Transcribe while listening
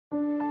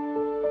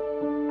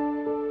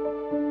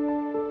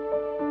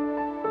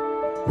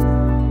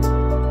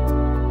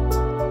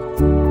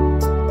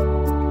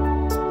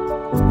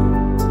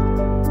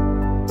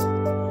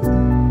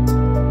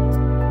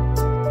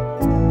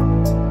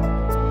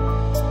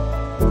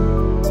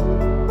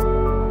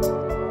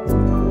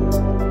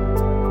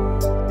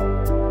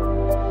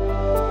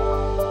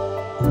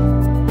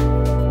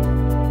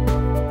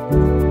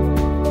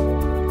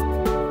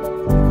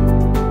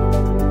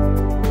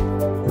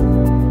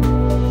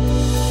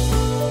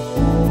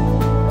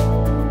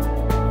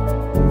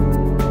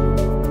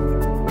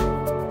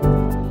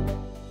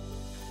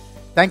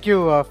Thank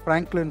you,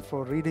 Franklin,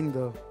 for reading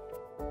the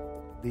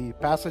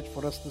passage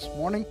for us this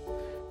morning.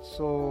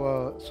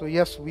 So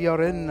yes, we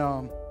are in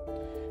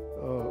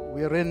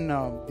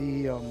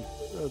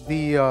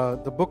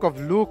the book of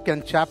Luke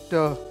and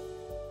chapter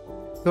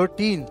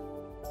 13.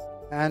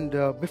 And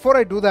before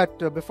I do that,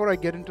 before I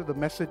get into the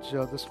message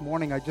this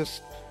morning, I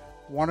just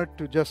wanted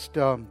to just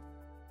go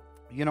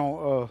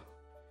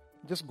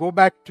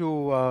back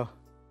to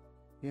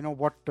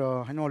what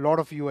I know a lot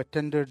of you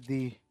attended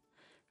the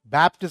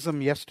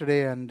baptism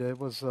yesterday, and it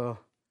was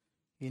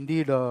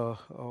indeed a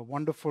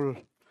wonderful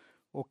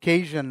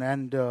occasion.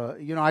 And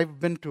I've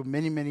been to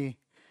many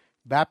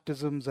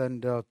baptisms,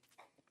 and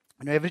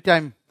every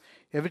time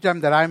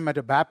that I'm at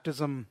a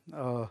baptism,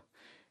 and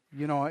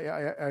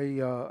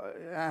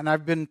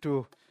I've been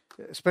to,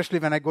 especially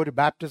when I go to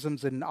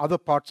baptisms in other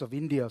parts of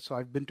India. So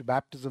I've been to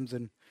baptisms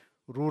in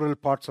rural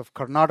parts of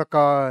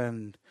Karnataka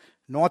and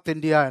North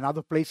India and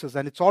other places,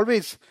 and it's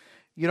always,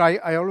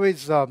 I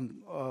always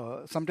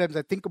sometimes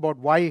I think about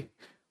why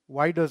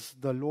does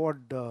the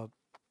Lord,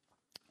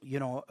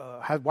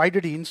 why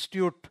did He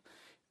institute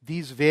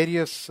these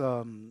various?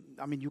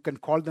 You can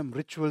call them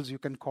rituals, you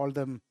can call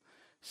them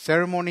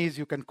ceremonies,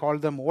 you can call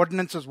them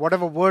ordinances,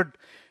 whatever word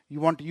you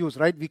want to use,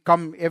 right? We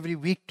come every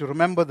week to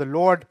remember the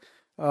Lord.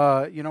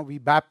 We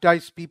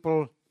baptize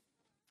people,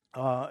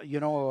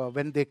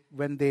 when they,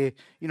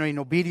 in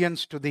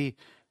obedience to the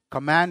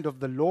command of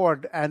the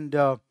Lord, and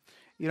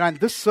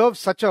and this serves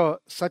such a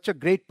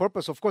great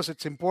purpose. Of course,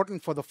 it's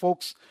important for the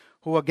folks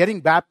who are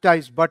getting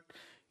baptized, but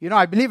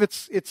I believe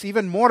it's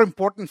even more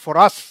important for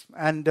us,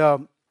 and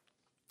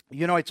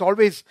it's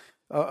always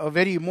a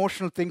very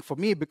emotional thing for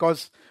me,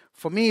 because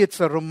for me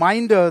it's a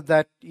reminder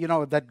that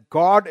that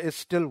God is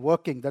still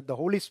working, that the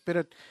Holy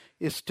Spirit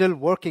is still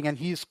working, and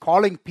He is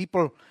calling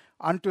people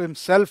unto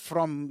Himself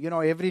from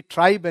every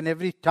tribe and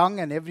every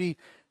tongue and every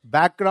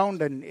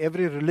background and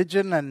every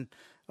religion and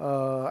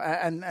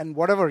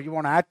whatever you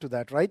want to add to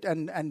that, right?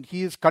 And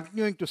He is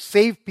continuing to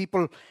save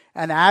people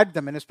and add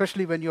them, and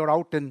especially when you're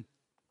out in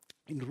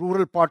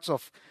rural parts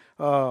of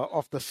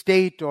the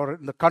state or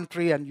in the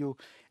country, and you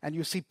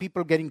see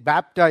people getting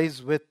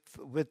baptized with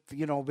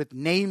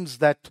names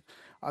that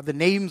are the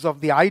names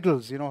of the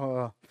idols.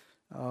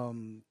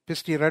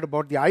 Pisty read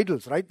about the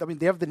idols, right? I mean,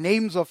 they have the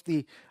names of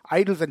the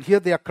idols, and here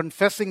they are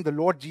confessing the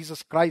Lord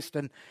Jesus Christ,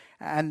 and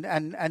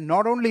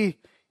not only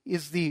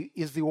is the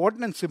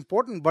ordinance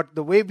important, but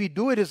the way we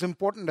do it is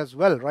important as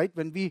well, right?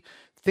 When we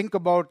think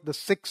about the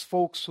 6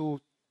 folks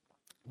who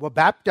were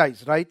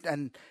baptized, right,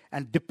 and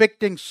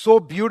depicting so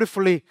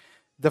beautifully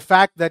the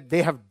fact that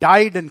they have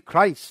died in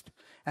Christ,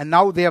 and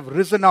now they have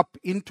risen up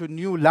into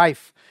new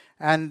life,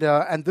 and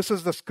this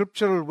is the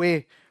scriptural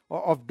way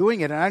of doing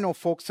it. And I know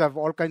folks have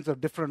all kinds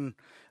of different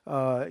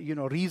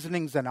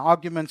reasonings and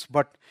arguments,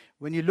 but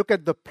when you look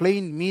at the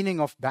plain meaning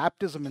of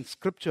baptism in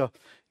Scripture,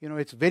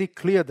 it's very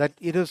clear that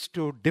it is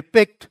to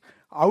depict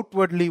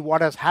outwardly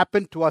what has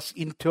happened to us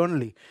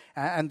internally.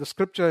 And the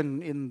Scripture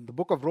in the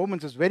book of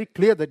Romans is very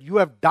clear that you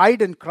have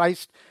died in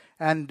Christ,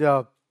 and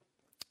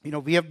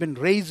we have been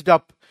raised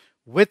up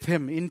with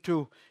Him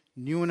into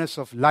newness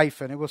of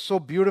life. And it was so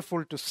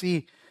beautiful to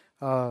see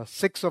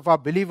 6 of our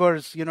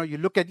believers. You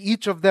look at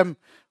each of them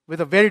with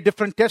a very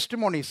different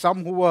testimony.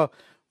 Some who were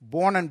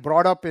born and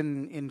brought up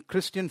in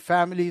Christian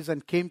families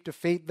and came to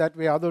faith that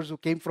way. Others who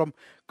came from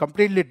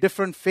completely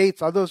different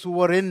faiths. Others who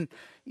were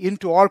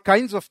into all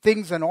kinds of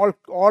things and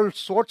all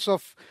sorts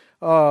of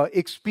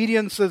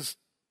experiences,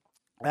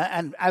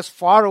 and as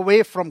far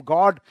away from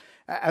God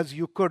as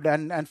you could.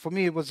 And for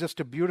me, it was just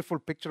a beautiful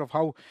picture of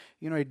how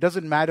it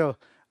doesn't matter.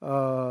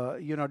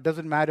 It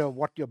doesn't matter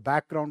what your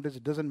background is.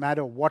 It doesn't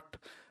matter what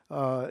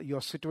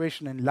your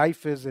situation in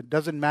life is. It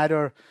doesn't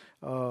matter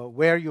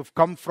where you've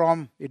come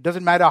from. It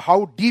doesn't matter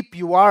how deep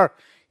you are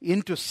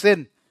into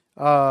sin.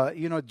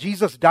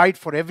 Jesus died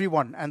for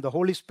everyone, and the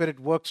Holy Spirit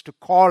works to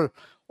call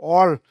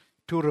all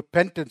to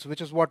repentance, which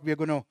is what we're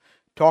going to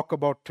talk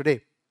about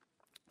today.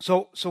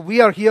 So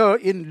we are here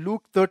in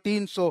Luke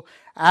 13. So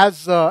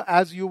as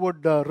you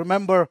would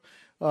remember,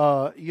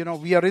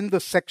 we are in the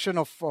section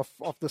of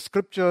the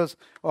scriptures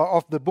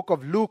of the book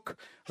of Luke,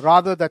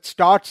 rather, that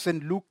starts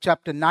in Luke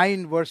chapter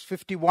 9, verse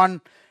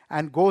 51,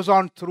 and goes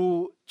on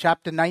through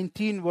chapter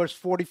 19, verse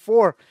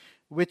 44,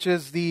 which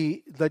is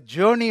the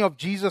journey of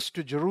Jesus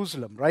to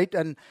Jerusalem, right?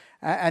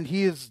 And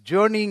he is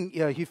journeying.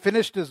 He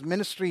finished his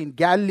ministry in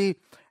Galilee,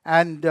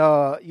 and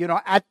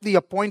at the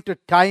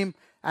appointed time,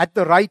 at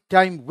the right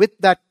time, with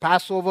that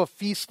Passover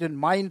feast in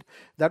mind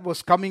that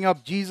was coming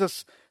up,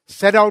 Jesus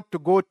set out to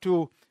go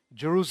to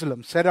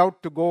Jerusalem,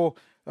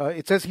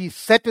 it says he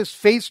set his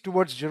face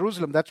towards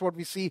Jerusalem. That's what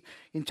we see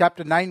in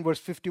chapter 9, verse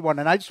 51.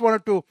 And I just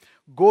wanted to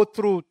go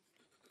through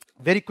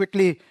very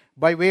quickly,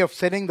 by way of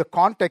setting the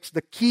context,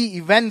 the key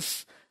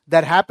events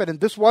that happened. And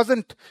this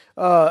wasn't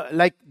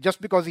like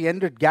just because he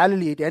ended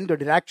Galilee, it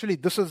ended.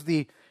 This is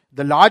the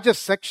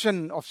largest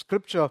section of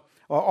Scripture,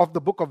 of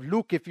the book of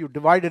Luke, if you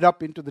divide it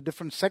up into the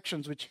different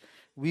sections, which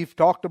we've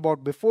talked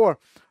about before.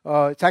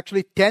 It's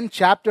actually 10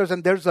 chapters,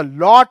 and there's a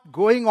lot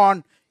going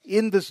on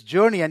in this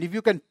journey. And if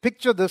you can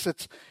picture this,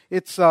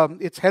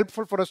 it's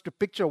helpful for us to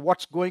picture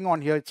what's going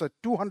on here. It's a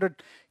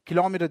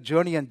 200-kilometer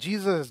journey, and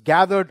Jesus has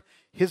gathered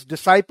his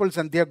disciples,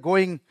 and they're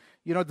going.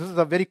 This is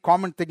a very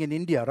common thing in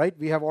India, right?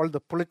 We have all the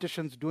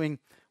politicians doing,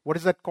 what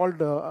is that called,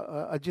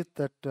 Ajit,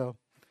 that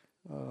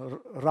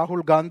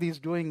Rahul Gandhi is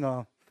doing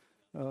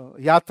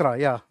yatra,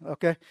 yeah,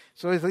 okay.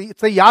 So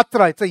it's a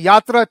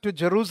yatra to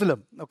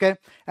Jerusalem, okay.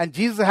 And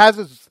Jesus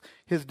has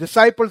his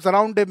disciples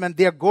around him, and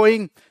they are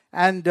going,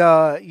 and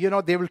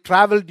they will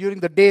travel during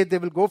the day. They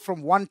will go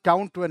from one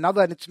town to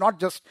another, and it's not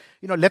just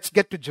let's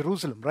get to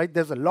Jerusalem, right?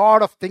 There's a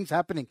lot of things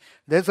happening.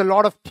 There's a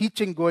lot of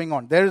teaching going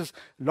on. There's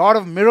a lot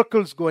of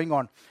miracles going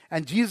on,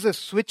 and Jesus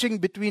switching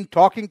between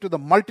talking to the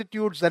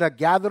multitudes that are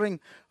gathering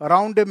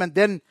around him, and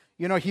then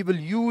he will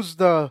use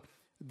the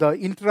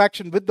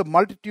interaction with the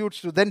multitudes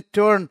to then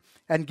turn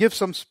and give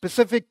some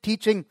specific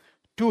teaching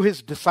to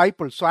his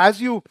disciples. So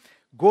as you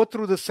go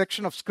through this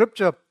section of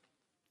scripture,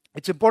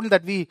 it's important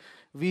that we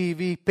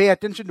pay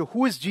attention to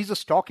who is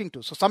Jesus talking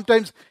to. So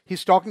sometimes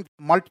he's talking to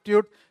the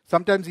multitude,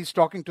 sometimes he's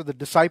talking to the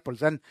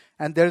disciples, and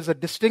there is a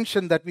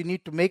distinction that we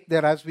need to make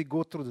there as we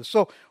go through this.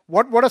 So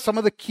what are some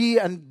of the key?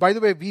 And by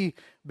the way,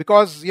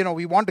 because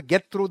we want to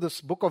get through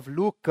this book of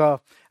Luke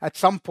at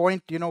some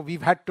point,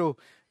 we've had to.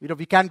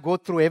 We can't go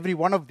through every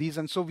one of these,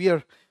 and so we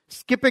are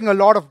skipping a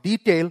lot of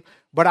detail,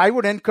 but I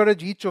would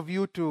encourage each of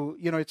you to,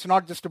 it's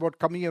not just about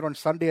coming here on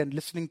Sunday and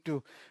listening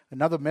to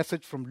another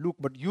message from Luke,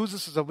 but use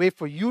this as a way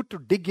for you to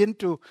dig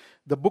into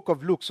the book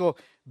of Luke. So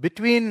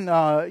between,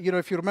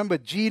 if you remember,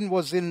 Gene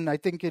was in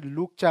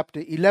Luke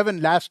chapter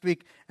 11 last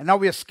week, and now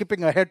we are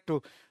skipping ahead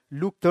to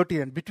Luke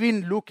 13. And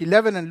between Luke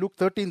 11 and Luke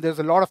 13, there's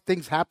a lot of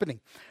things happening,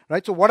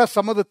 right? So what are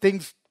some of the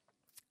things,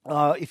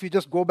 if you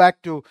just go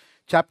back to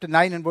chapter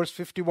 9 and verse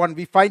 51,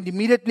 we find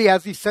immediately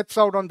as he sets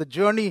out on the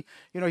journey,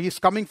 he's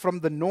coming from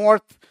the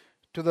north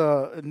to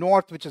the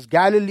north, which is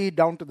Galilee,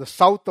 down to the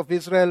south of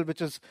Israel,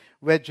 which is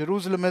where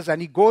Jerusalem is,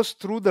 and he goes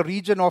through the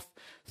region of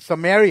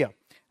Samaria.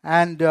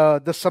 And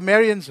the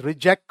Samaritans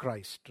reject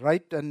Christ,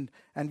 right? And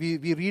we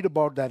read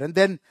about that. And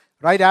then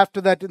right after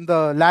that, in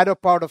the latter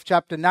part of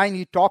chapter 9,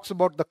 he talks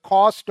about the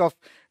cost of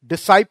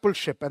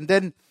discipleship. And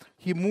then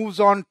he moves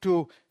on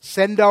to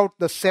send out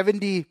the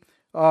 70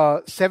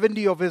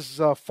 of his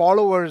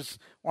followers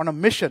on a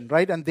mission,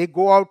 right? And they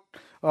go out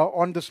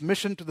on this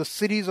mission to the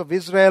cities of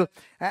Israel.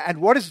 And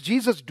what is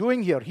Jesus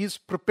doing here? He's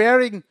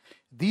preparing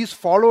these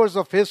followers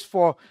of his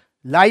for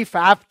life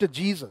after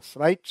Jesus,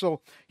 right?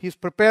 So he's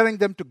preparing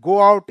them to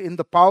go out in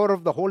the power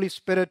of the Holy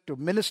Spirit to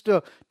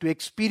minister, to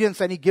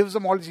experience, and he gives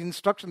them all these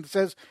instructions. He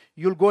says,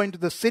 you'll go into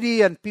the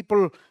city and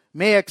people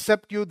may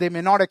accept you, they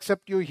may not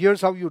accept you.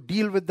 Here's how you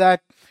deal with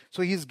that.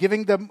 So he's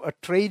giving them a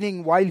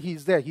training while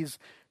he's there. He's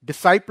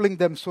discipling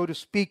them, so to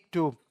speak,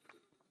 to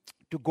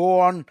go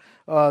on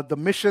the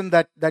mission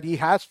that he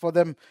has for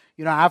them,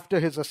 after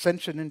his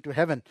ascension into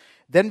heaven.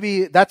 Then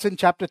that's in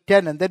chapter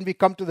 10, and then we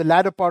come to the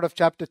latter part of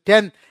chapter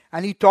 10,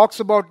 and he talks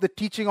about the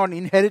teaching on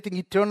inheriting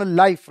eternal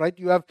life, right?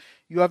 You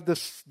have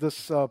this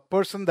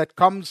person that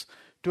comes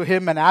to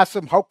him and asks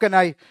him, how can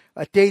I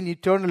attain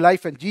eternal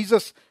life? And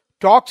Jesus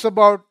talks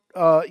about,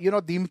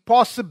 the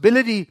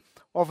impossibility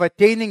of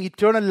attaining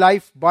eternal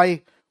life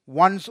by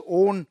one's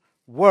own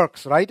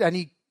works, right?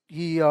 And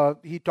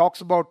he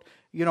talks about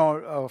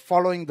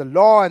following the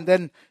law, and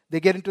then they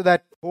get into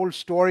that whole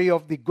story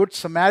of the Good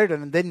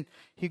Samaritan, and then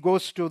he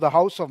goes to the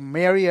house of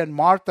Mary and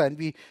Martha, and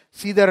we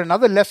see there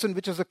another lesson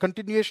which is a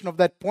continuation of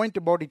that point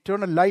about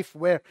eternal life,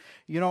 where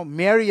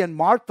Mary and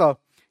Martha,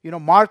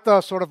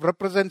 Martha sort of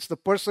represents the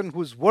person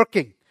who's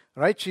working,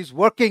 right? She's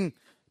working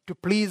to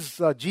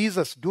please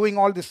Jesus, doing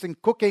all this thing,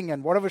 cooking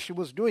and whatever she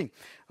was doing,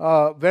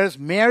 whereas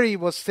Mary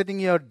was sitting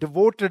here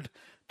devoted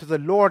to the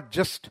Lord,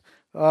 just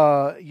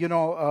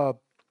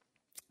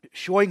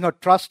showing her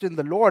trust in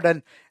the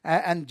Lord.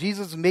 And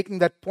Jesus is making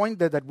that point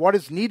there, that what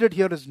is needed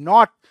here is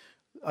not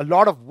a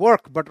lot of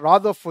work, but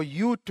rather for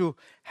you to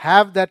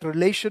have that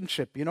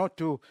relationship,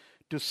 to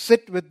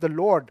sit with the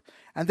Lord.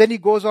 And then he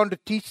goes on to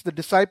teach the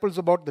disciples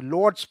about the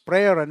Lord's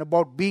Prayer and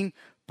about being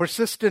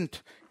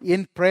persistent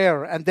in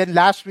prayer. And then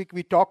last week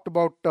we talked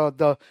about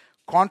the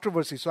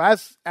controversy. So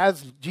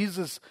as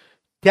Jesus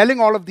telling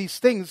all of these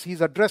things, he's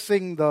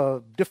addressing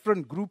the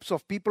different groups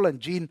of people, and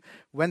Gene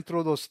went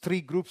through those three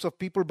groups of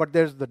people. But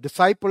there's the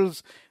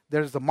disciples,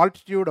 there's the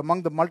multitude.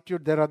 Among the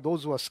multitude, there are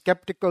those who are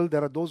skeptical,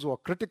 there are those who are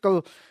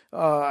critical,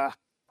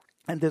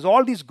 and there's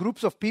all these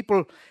groups of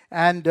people,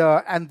 and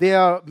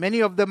many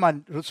of them are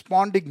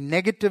responding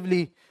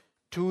negatively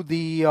to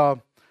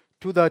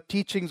the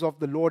teachings of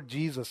the Lord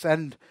Jesus.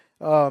 And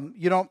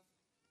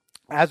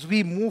as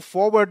we move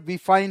forward, we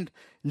find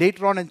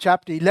later on in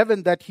chapter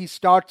 11 that he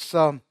starts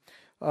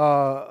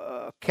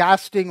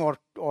casting or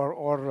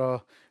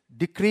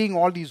decreeing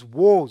all these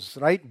woes,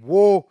 right?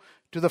 Woe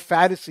to the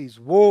Pharisees,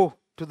 woe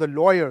to the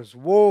lawyers,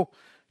 woe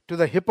to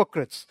the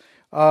hypocrites.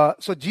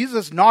 So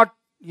Jesus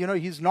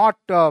he's not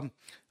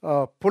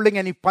pulling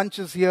any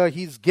punches here.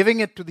 He's giving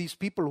it to these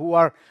people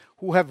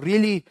who have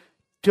really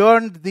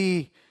turned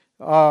the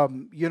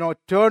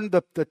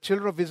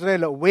children of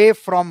Israel away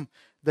from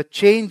the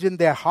change in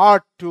their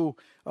heart to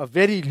a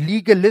very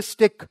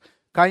legalistic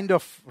kind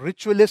of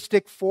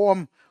ritualistic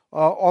form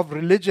of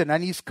religion,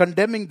 and he's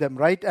condemning them,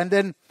 right? And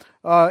then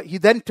he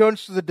then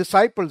turns to the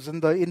disciples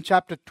in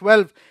chapter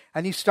 12,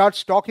 and he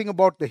starts talking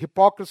about the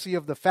hypocrisy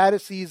of the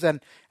Pharisees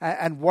and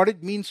what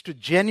it means to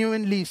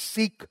genuinely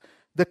seek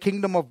the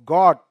kingdom of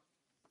God.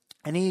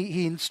 And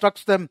he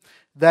instructs them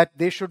that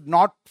they should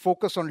not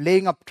focus on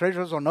laying up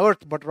treasures on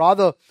earth, but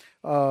rather,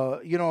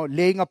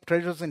 laying up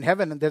treasures in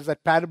heaven. And there's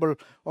that parable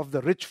of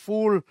the rich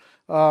fool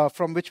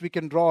from which we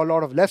can draw a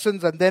lot of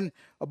lessons. And then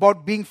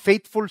about being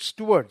faithful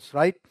stewards,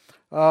 right?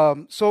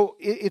 So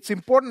it's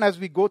important as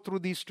we go through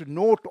these to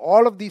note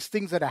all of these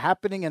things that are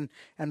happening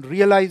and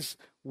realize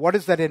what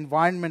is that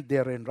environment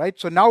they're in, right?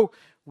 So now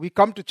we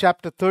come to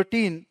chapter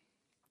 13,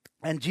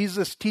 and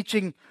Jesus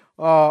teaching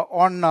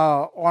on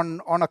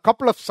a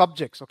couple of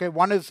subjects. Okay,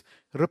 one is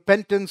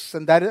repentance,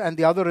 and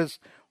the other is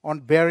on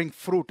bearing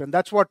fruit, and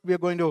that's what we're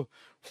going to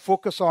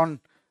focus on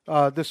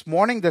this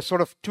morning. There's sort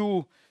of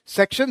two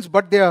sections,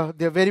 but they're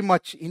very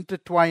much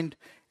intertwined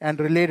and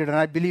related, and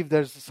I believe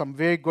there's some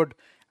very good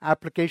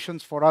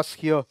applications for us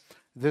here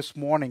this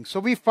morning.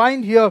 So we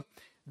find here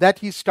that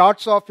he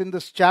starts off in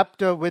this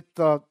chapter with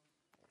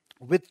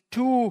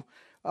two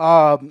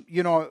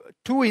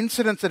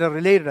incidents that are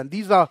related, and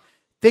these are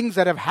things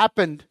that have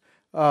happened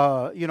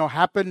somewhere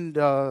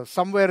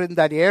in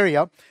that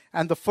area.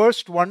 And the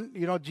first one,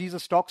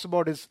 Jesus talks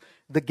about is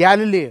the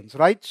Galileans,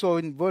 right? So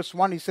in verse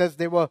 1, he says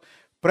they were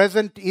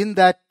present in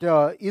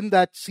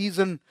that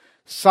season,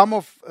 some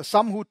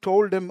who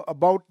told him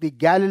about the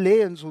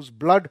Galileans whose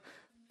blood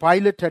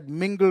Pilate had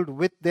mingled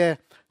with their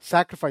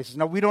sacrifices.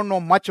 Now, we don't know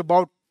much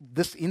about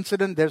this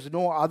incident. There's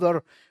no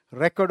other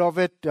record of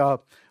it,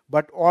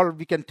 but all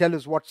we can tell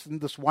is what's in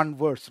this one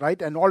verse, right?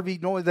 And all we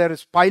know there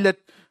is Pilate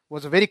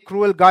was a very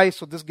cruel guy,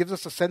 so this gives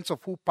us a sense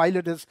of who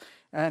Pilate is,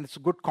 and it's a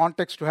good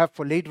context to have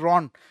for later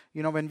on,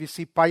 when we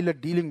see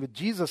Pilate dealing with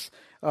Jesus.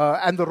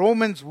 And the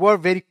Romans were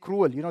very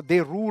cruel.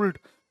 They ruled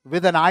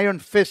with an iron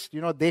fist.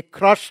 They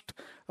crushed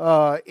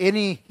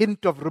any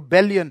hint of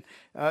rebellion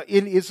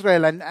in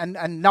Israel,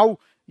 and now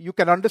you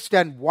can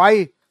understand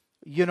why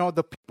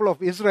the people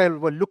of Israel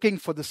were looking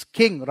for this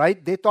king,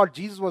 right? They thought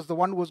Jesus was the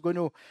one who was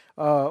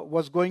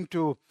going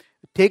to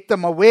take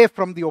them away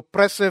from the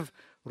oppressive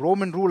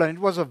Roman rule, and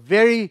it was a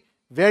very,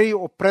 very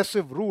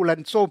oppressive rule.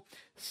 And so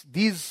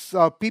these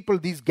people,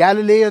 these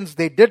Galileans,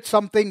 they did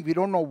something, we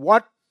don't know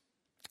what,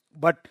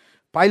 but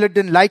Pilate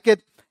didn't like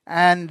it,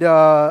 and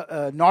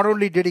not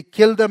only did he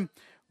kill them,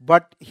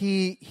 but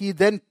he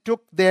then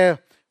took their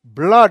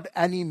blood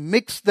and he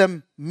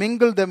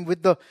mingled them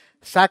with the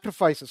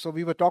sacrifices. So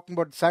we were talking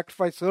about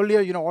sacrifice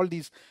earlier, all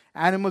these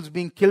animals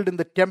being killed in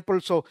the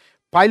temple. So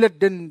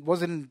Pilate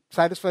wasn't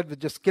satisfied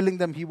with just killing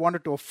them. He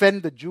wanted to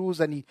offend the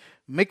Jews, and he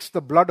mixed the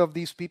blood of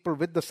these people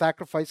with the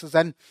sacrifices.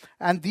 And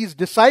these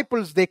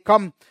disciples, they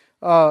come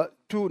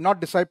not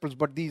disciples,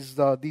 but these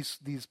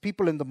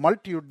people in the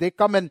multitude, they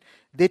come and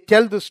they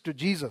tell this to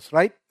Jesus,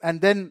 right?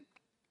 And then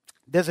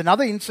there's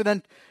another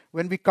incident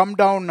when we come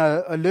down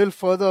a little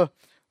further,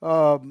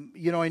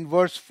 in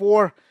verse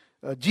 4,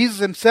 Jesus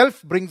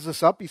himself brings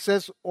this up. He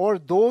says, "Or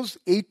those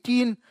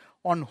 18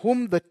 on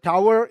whom the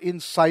tower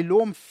in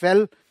Siloam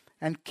fell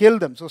and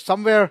killed them." So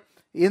somewhere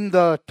in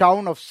the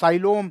town of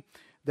Siloam,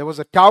 there was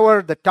a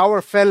tower. The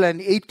tower fell, and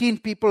 18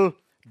 people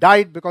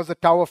died because the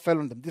tower fell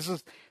on them.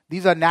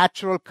 These are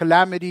natural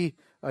calamity.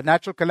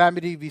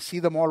 We see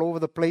them all over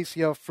the place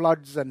here: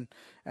 floods and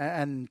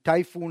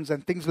typhoons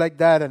and things like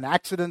that, and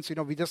accidents.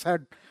 We just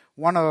had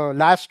one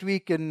last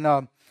week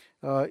in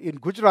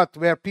Gujarat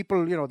where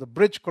people, the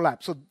bridge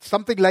collapsed. So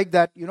something like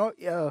that.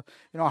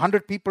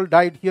 100 people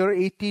died here.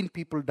 18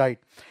 people died,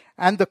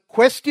 and the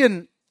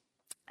question.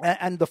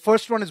 And the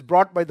first one is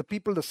brought by the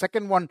people. The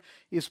second one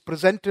is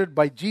presented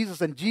by Jesus.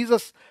 And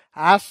Jesus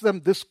asks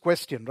them this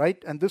question,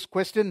 right? And this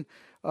question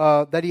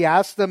that he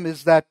asks them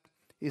is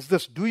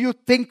this: do you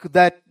think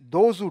that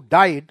those who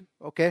died,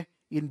 okay,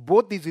 in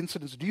both these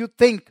incidents, do you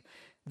think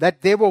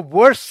that they were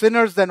worse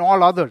sinners than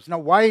all others? Now,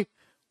 why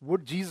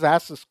would Jesus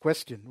ask this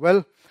question?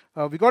 Well,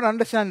 we got to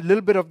understand a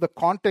little bit of the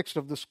context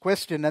of this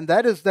question. And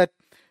that is that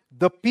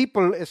the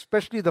people,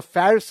 especially the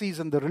Pharisees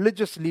and the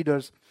religious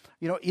leaders,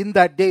 in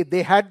that day,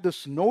 they had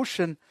this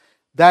notion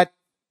that,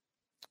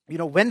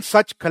 when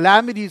such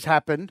calamities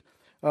happened,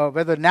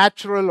 whether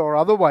natural or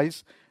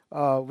otherwise,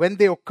 when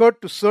they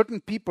occurred to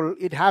certain people,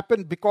 it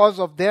happened because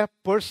of their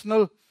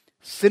personal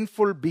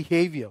sinful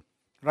behavior,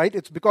 right?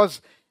 It's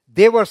because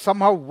they were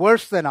somehow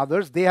worse than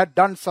others. They had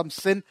done some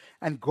sin,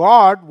 and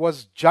God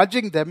was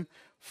judging them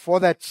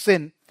for that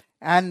sin.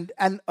 And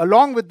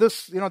along with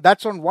this,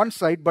 that's on one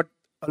side, but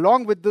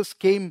along with this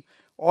came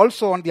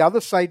also on the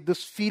other side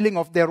this feeling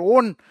of their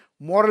own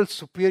moral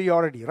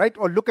superiority, right?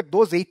 Or look at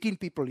those 18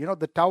 people,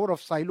 the Tower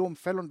of Siloam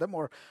fell on them,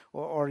 or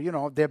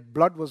their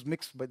blood was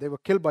mixed, but they were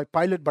killed by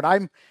Pilate, but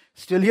I'm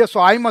still here, so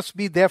I must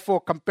be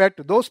therefore, compared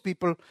to those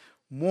people,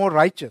 more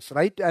righteous,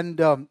 right? And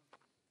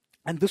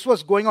this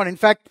was going on. In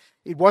fact,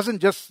 it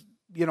wasn't just,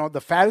 the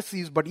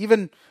Pharisees, but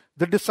even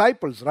the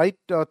disciples, right,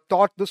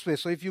 thought this way.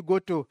 So if you go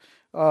to,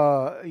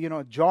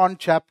 John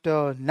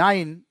chapter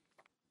 9,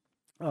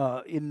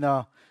 in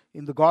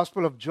the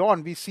Gospel of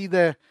John, we see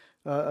there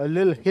a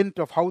little hint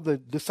of how the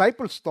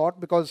disciples thought,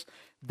 because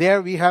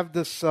there we have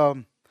this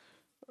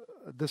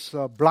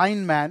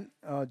blind man,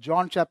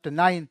 John chapter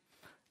 9.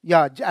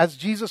 Yeah, as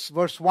Jesus,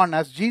 verse 1,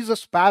 as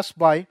Jesus passed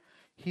by,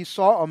 he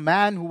saw a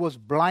man who was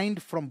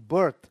blind from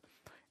birth.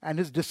 And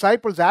his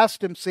disciples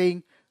asked him,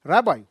 saying,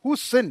 Rabbi, who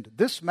sinned,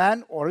 this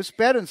man or his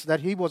parents,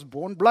 that he was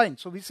born blind?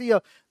 So we see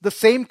the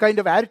same kind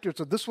of attitude.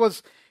 So this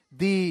was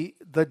the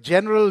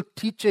general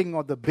teaching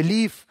or the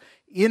belief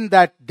in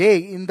that day,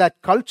 in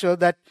that culture,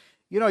 that,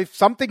 if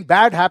something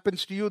bad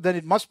happens to you, then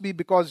it must be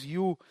because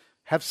you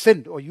have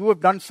sinned, or you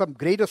have done some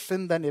greater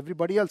sin than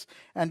everybody else.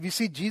 And we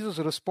see Jesus'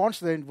 response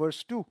there in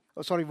verse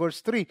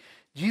 3.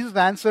 Jesus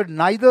answered,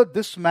 neither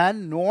this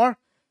man nor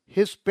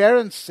his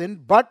parents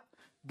sinned, but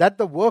that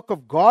the work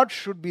of God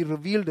should be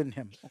revealed in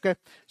him. Okay,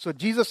 so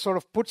Jesus sort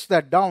of puts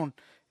that down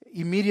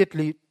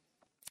immediately.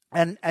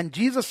 And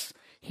Jesus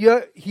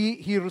here,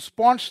 he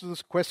responds to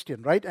this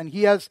question, right? And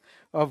he has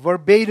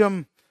the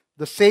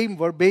same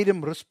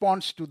verbatim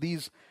response to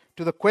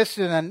the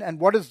question. And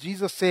what does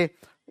Jesus say?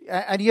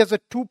 And he has a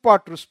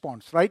two-part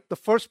response, right? The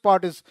first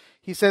part is,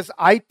 he says,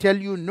 I tell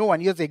you no.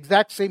 And he has the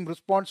exact same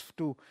response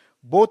to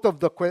both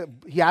of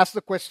he asks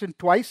the question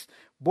twice.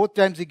 Both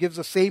times he gives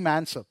the same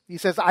answer. He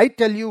says, I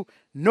tell you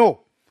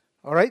no.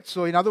 All right.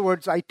 So in other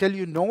words, I tell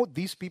you no,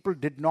 these people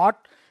did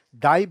not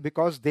die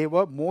because they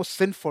were more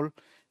sinful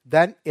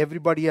than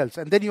everybody else.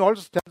 And then he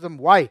also tells them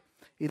why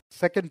in the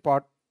second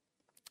part,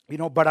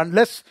 but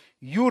unless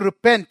you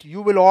repent,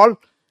 you will all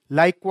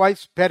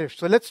likewise perish.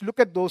 So let's look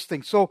at those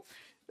things. So,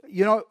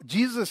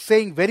 Jesus is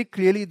saying very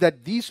clearly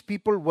that these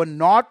people were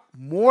not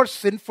more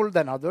sinful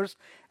than others.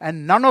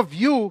 And none of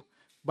you,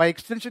 by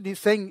extension, he's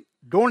saying,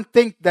 don't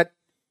think that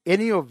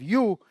any of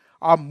you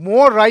are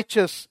more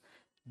righteous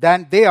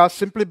than they are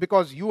simply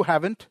because you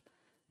haven't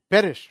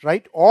perished,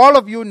 right? All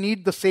of you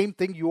need the same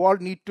thing. You all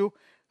need to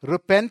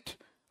repent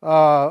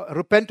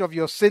of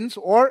your sins,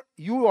 or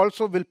you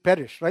also will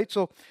perish, right?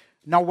 So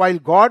now, while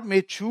God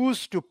may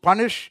choose to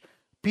punish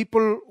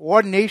people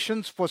or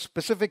nations for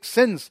specific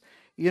sins,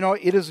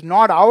 it is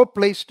not our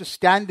place to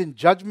stand in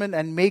judgment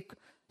and make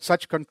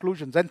such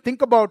conclusions. And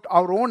think about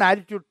our own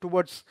attitude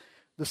towards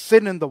the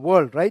sin in the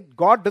world, right?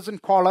 God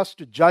doesn't call us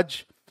to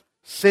judge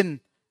sinners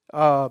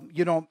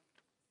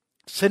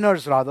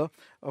rather,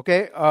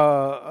 okay?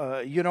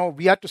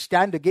 We have to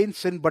stand against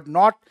sin, but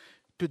not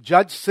to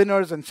judge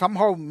sinners and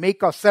somehow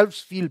make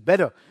ourselves feel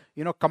better,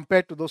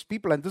 compared to those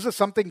people. And this is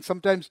something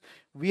sometimes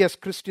we as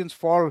Christians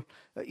fall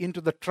into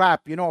the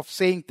trap, of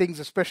saying things,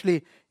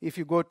 especially if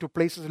you go to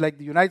places like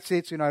the United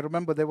States. I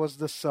remember there was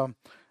this,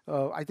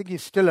 I think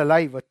he's still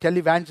alive, a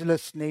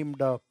televangelist named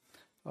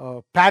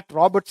Pat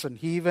Robertson.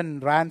 He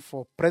even ran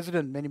for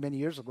president many, many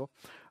years ago,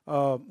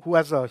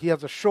 he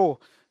has a show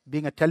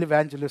being a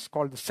televangelist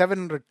called the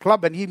 700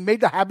 Club. And he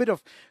made a habit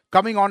of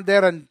coming on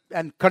there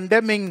and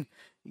condemning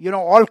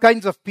all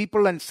kinds of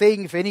people and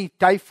saying if any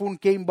typhoon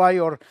came by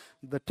or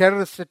the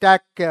terrorist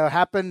attack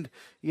happened,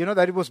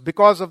 that it was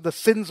because of the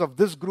sins of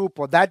this group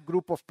or that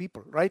group of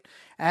people, right?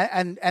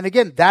 And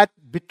again, that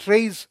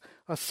betrays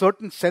a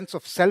certain sense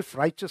of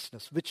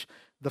self-righteousness, which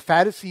the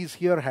Pharisees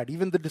here had,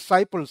 even the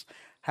disciples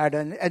had.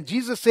 And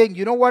Jesus saying,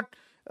 you know what,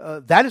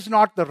 that is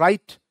not the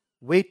right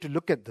way to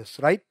look at this,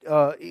 right?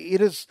 It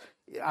is,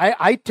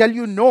 I tell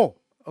you no.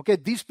 Okay,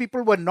 these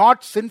people were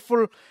not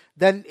sinful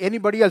than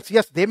anybody else.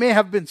 Yes, they may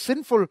have been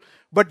sinful,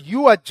 but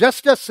you are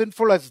just as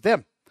sinful as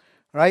them,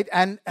 right?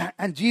 And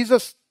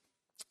Jesus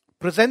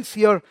presents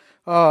here,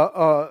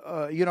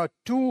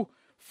 two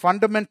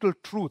fundamental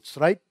truths,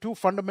 right? Two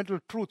fundamental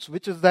truths,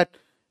 which is that,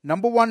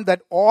 number one,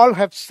 that all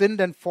have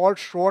sinned and fall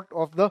short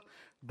of the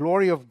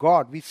glory of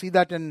God. We see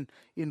that in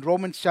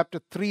Romans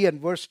chapter 3 and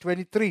verse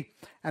 23.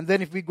 And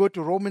then if we go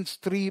to Romans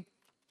 3,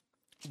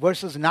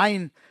 verses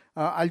 9,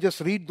 I'll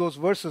just read those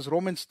verses,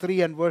 Romans 3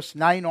 and verse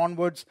 9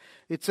 onwards.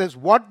 It says,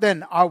 what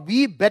then? Are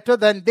we better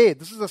than they?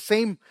 This is the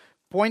same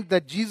point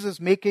that Jesus is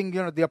making,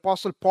 the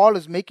Apostle Paul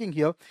is making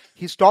here.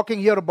 He's talking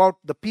here about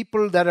the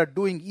people that are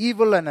doing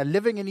evil and are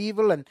living in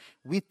evil, and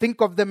we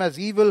think of them as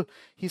evil.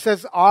 He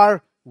says,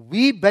 are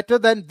we better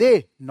than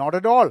they? Not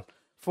at all.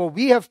 For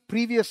we have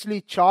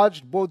previously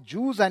charged both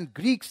Jews and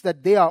Greeks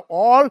that they are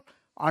all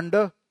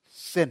under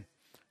sin.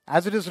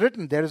 As it is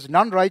written, there is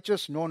none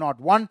righteous, no, not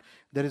one.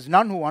 There is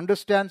none who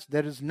understands.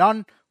 There is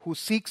none who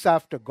seeks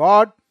after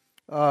God.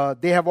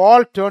 They have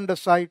all turned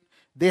aside.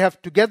 They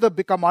have together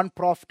become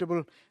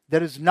unprofitable.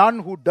 There is none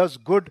who does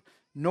good,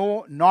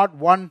 no, not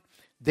one.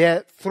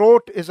 Their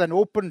throat is an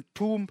open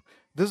tomb.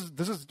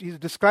 He's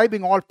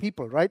describing all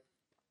people, right?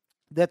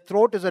 Their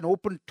throat is an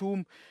open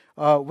tomb.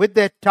 With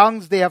their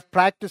tongues they have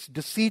practiced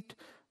deceit.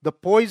 The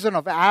poison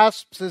of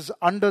asps is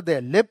under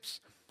their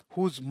lips,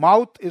 whose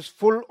mouth is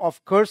full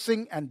of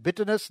cursing and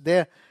bitterness.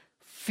 Their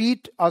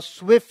feet are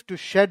swift to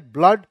shed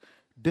blood.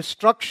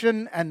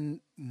 Destruction and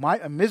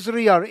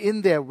misery are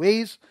in their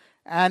ways,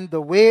 and the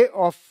way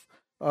of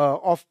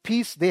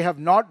peace they have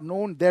not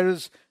known. There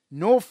is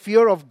no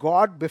fear of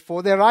God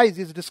before their eyes.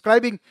 He's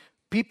describing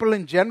people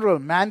in general,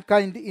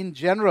 mankind in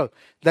general,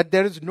 that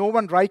there is no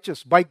one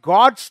righteous. By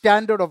God's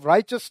standard of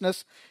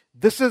righteousness,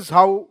 this is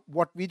how,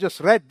 what we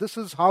just read, this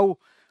is how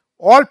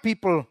all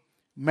people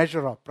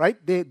measure up, right?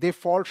 They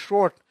fall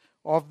short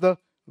of the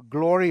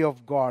glory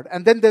of God.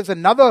 And then there's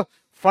another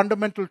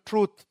fundamental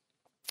truth,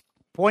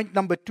 point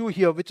number 2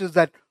 here, which is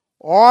that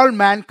all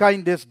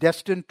mankind is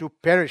destined to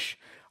perish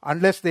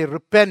unless they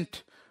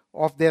repent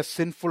of their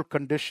sinful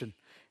condition.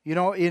 You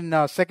know, in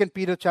 2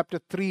 Peter chapter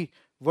 3,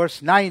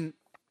 verse 9,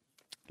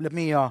 let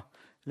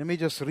me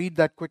just read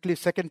that quickly.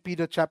 2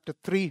 Peter chapter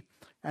 3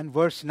 and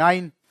verse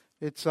 9.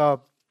 It's a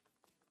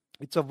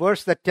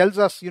verse that tells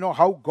us,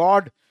 how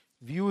God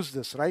views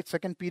this, right?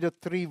 2 Peter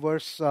 3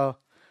 verse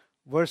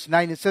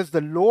 9. It says,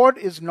 "The Lord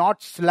is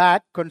not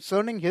slack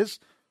concerning his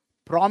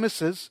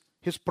promise,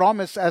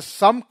 as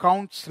some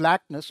count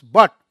slackness,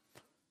 but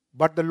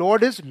the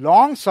Lord is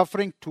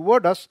long-suffering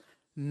toward us,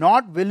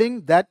 not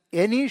willing that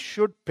any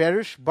should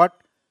perish, but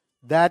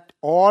that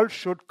all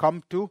should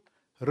come to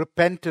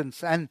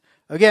repentance." And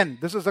again,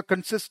 this is a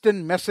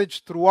consistent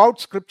message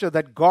throughout Scripture,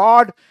 that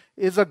God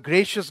is a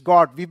gracious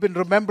God. We've been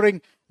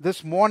remembering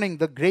this morning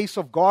the grace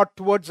of God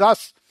towards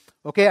us.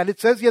 Okay, and it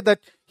says here that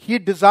He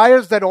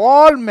desires that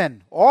all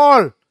men,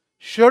 all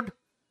should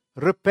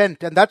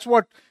repent. And that's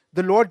what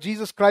the Lord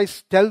Jesus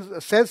Christ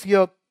says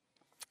here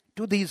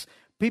to these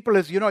people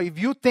is, if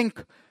you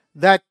think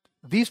that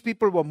these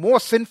people were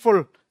more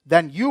sinful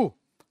than you,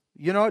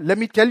 let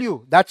me tell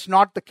you, that's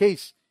not the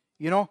case.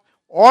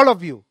 All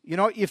of you,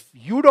 if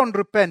you don't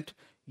repent,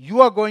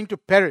 you are going to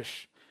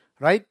perish,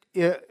 right?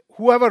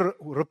 Whoever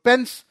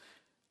repents,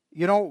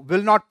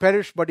 will not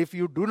perish, but if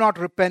you do not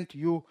repent,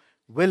 you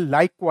will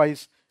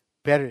likewise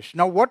perish.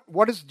 Now,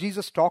 what is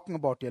Jesus talking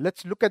about here?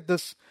 Let's look at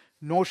this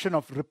notion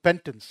of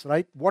repentance,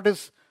 right? What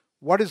is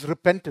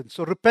repentance?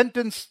 So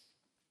repentance,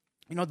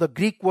 the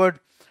Greek word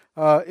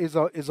is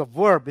a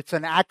verb. It's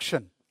an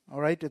action.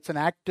 All right, it's an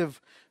active,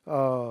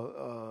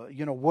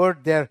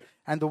 word there,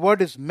 and the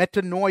word is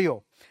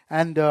metanoio.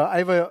 And I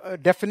have a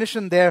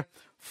definition there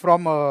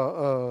from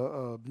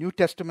a New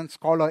Testament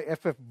scholar,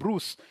 F.F.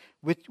 Bruce,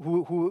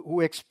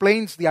 who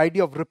explains the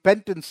idea of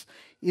repentance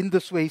in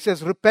this way. He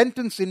says,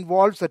 repentance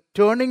involves a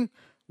turning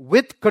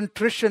with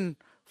contrition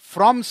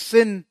from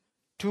sin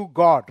to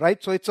God,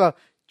 right? So it's a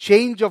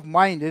change of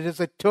mind. It is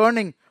a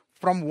turning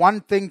from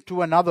one thing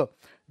to another.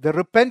 The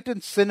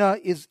repentant sinner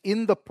is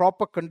in the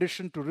proper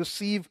condition to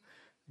receive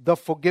the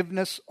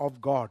forgiveness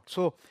of God.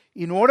 So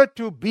in order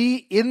to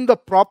be in the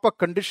proper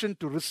condition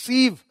to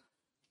receive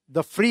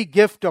the free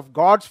gift of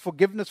God's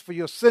forgiveness for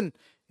your sin,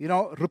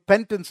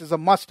 repentance is a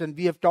must. And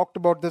we have talked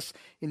about this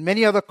in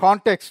many other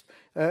contexts,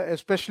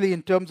 especially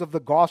in terms of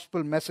the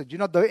gospel message.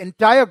 The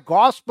entire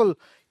gospel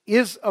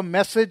is a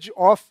message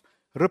of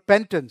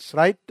repentance,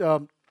 right?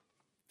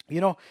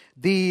 You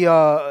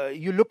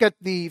look at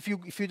if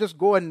you just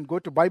go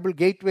to Bible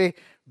Gateway,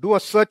 do a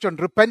search on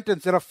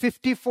repentance, there are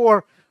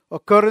 54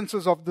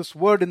 occurrences of this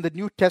word in the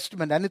New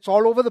Testament, and it's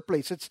all over the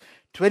place. It's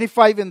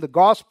 25 in the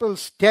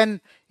Gospels,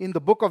 10 in the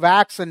book of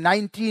Acts, and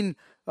 19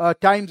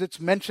 times it's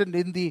mentioned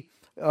in the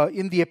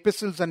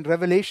epistles and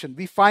Revelation.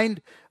 We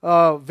find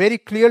very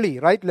clearly,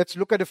 right? Let's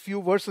look at a few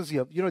verses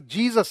here.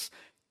 Jesus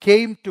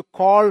came to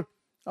call,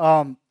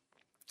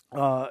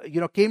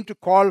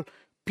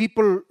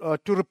 people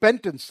to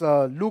repentance.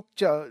 Luke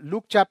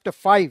chapter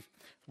 5,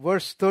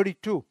 verse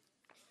 32.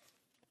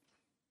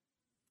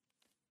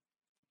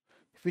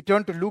 If we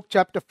turn to Luke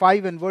chapter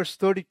 5 and verse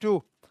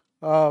 32,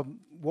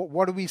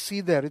 what do we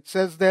see there? It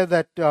says there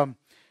that,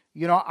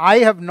 I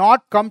have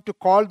not come to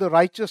call the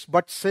righteous,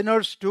 but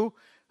sinners to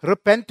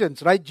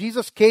repentance, right?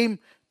 Jesus came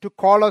to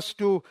call us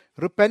to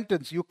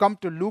repentance. You come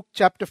to Luke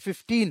chapter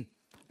 15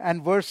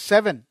 and verse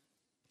 7.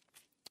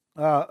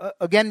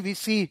 Again, we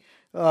see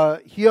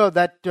here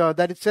that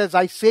it says,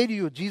 I say to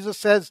you, Jesus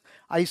says,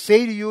 I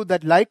say to you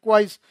that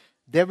likewise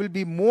there will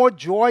be more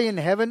joy in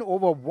heaven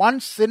over one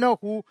sinner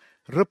who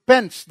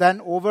repents than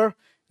over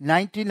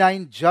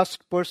 99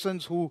 just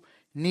persons who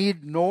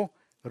need no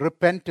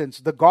repentance.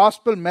 The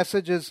gospel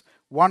message is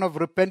one of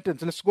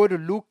repentance. Let's go to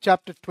Luke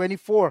chapter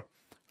 24.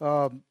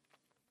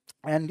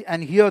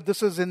 And here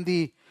this is in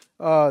the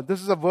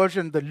this is a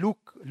version,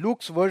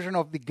 Luke's version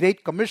of the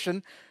Great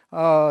Commission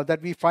that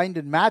we find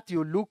in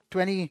Matthew, Luke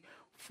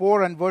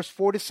 24 and verse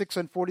 46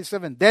 and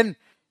 47. Then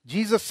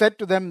Jesus said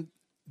to them,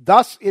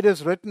 thus it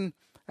is written,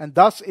 and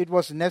thus it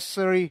was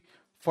necessary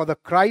for the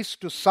Christ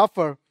to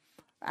suffer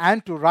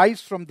and to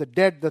rise from the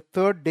dead the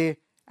third day,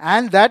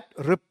 and that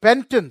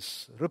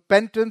repentance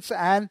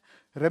and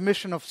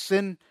remission of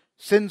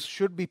sins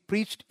should be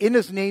preached in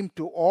his name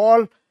to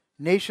all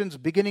nations,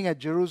 beginning at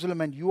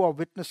Jerusalem, and you are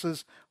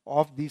witnesses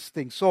of these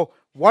things. So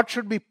what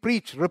should be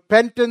preached?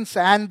 Repentance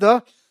and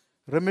the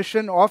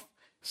remission of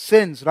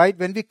sins, right?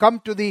 When we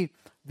come to the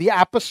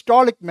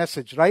apostolic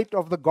message, right,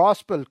 of the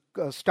gospel,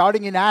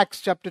 starting in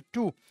Acts chapter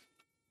 2,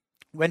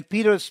 when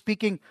Peter is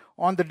speaking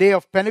on the day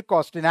of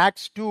Pentecost in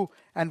Acts 2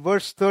 and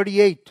verse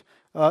 38,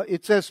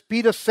 it says,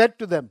 Peter said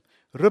to them,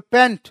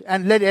 repent,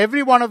 and let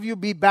every one of you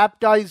be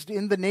baptized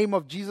in the name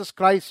of Jesus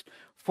Christ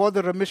for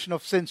the remission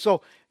of sins.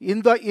 So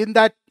in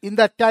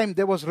that time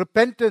there was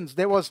repentance,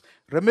 there was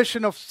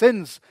remission of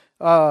sins,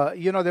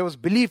 there was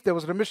belief, there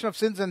was remission of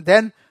sins, and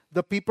then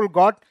the people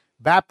got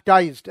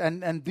baptized,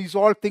 and these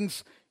all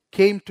things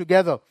came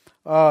together.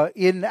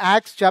 In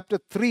Acts chapter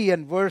 3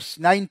 and verse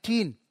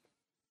 19,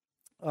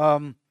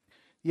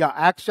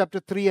 Acts chapter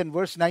 3 and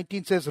verse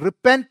 19 says,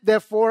 "Repent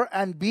therefore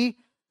and be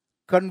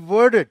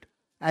converted,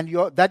 and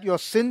that your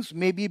sins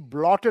may be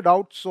blotted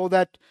out, so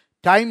that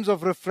times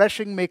of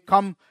refreshing may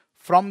come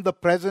from the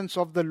presence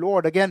of the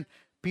Lord." Again,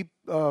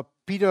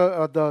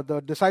 Peter,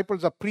 the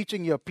disciples are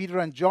preaching here, Peter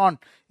and John,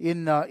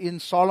 in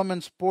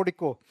Solomon's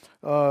portico,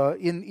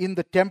 in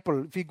the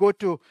temple. If we go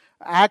to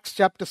Acts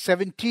chapter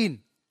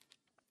 17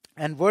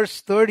 and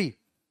verse 30,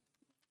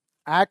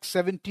 Acts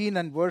 17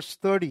 and verse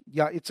 30.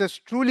 It says,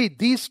 "Truly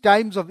these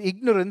times of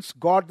ignorance,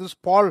 God," this is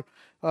Paul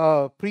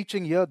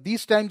preaching here,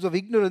 "these times of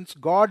ignorance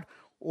God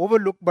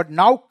overlooked, but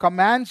now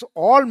commands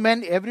all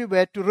men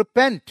everywhere to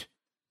repent.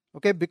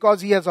 Okay,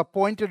 because he has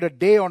appointed a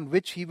day on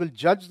which he will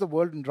judge the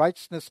world in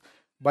righteousness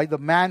by the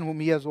man whom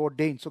he has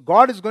ordained." So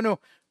God is going to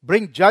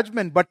bring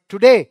judgment, but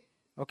today,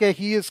 okay,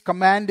 he is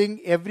commanding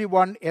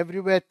everyone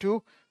everywhere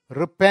to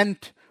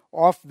repent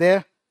of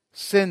their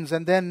sins.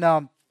 And then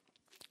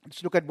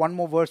let's look at one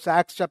more verse,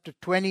 Acts chapter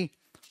 20.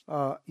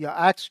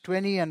 Acts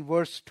 20 and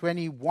verse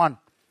 21.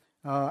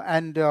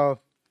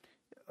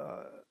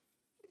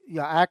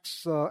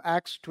 Acts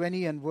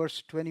 20 and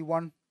verse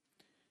 21.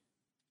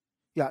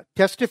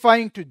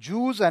 Testifying to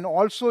Jews and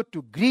also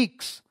to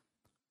Greeks.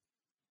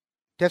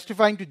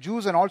 Testifying to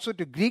Jews and also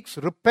to Greeks,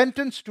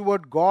 repentance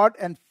toward God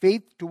and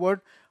faith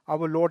toward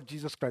our Lord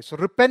Jesus Christ. So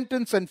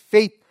repentance and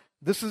faith,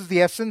 this is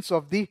the essence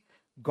of the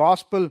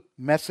gospel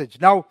message.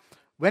 Now,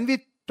 when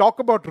we talk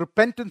about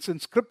repentance in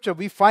Scripture,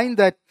 we find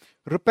that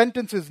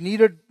repentance is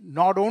needed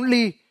not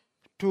only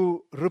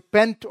to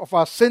repent of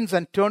our sins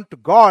and turn to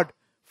God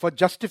for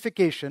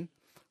justification,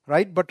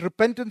 right? But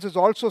repentance is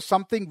also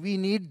something we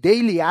need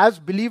daily as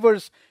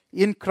believers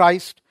in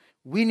Christ.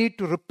 We need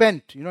to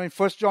repent. In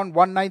 1 John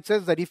 1:9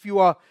 says that if you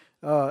are,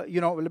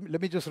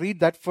 let me just read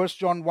that. 1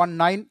 John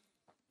 1:9.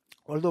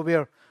 Although we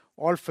are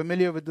all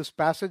familiar with this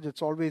passage,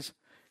 it's always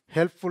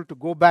helpful to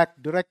go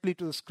back directly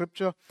to the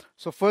Scripture.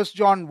 So 1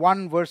 John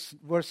 1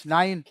 verse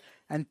 9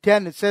 and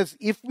 10, it says,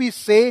 if we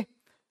say,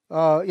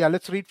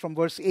 let's read from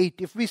verse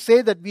 8. "If we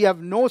say that we have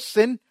no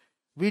sin,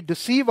 we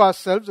deceive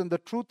ourselves and the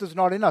truth is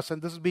not in us."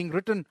 And this is being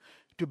written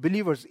to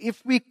believers.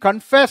 "If we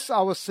confess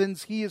our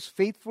sins, he is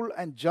faithful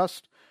and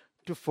just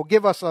to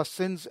forgive us our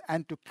sins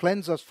and to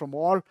cleanse us from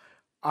all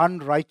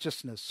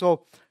unrighteousness."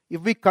 So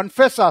if we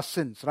confess our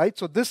sins, right?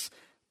 So this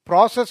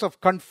process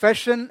of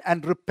confession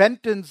and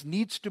repentance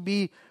needs to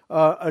be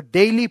a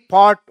daily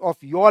part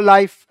of your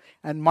life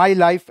and my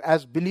life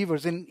as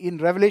believers. In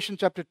Revelation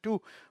chapter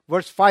 2,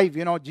 verse 5,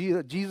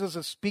 Jesus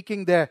is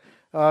speaking there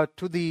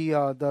to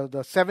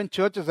the seven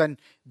churches,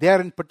 and there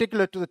in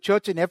particular to the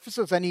church in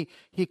Ephesus, and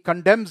he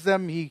condemns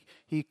them,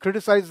 he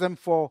criticizes them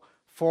for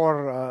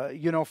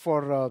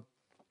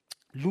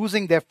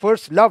losing their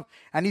first love,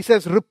 and he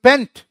says,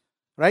 repent,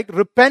 right?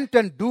 Repent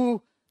and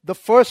do the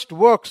first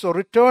work. So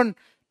return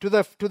to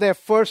their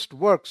first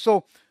work.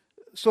 So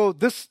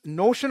this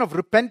notion of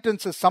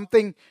repentance is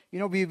something,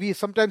 we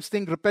sometimes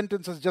think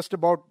repentance is just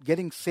about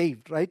getting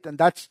saved, right? And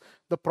that's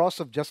the process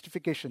of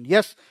justification.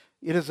 Yes,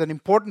 it is an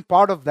important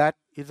part of that.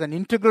 It's an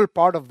integral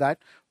part of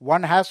that.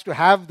 One has to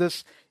have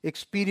this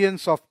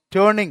experience of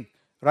turning,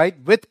 right?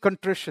 With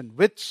contrition,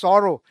 with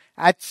sorrow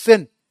at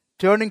sin,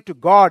 turning to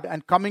God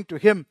and coming to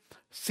Him,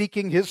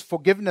 seeking His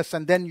forgiveness,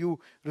 and then you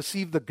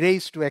receive the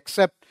grace to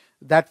accept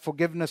that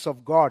forgiveness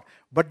of God.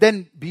 But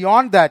then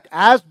beyond that,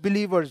 as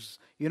believers,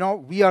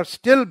 we are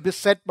still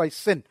beset by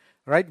sin,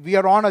 right? We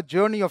are on a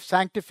journey of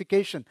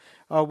sanctification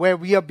where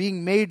we are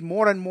being made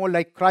more and more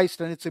like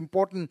Christ, and it's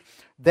important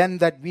then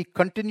that we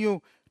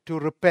continue to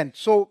repent.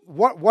 So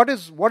what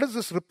does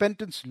this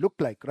repentance look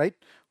like, right?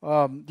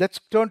 Let's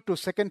turn to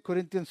 2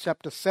 Corinthians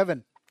chapter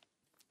 7,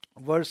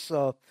 verse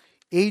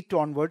 8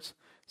 onwards.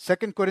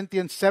 2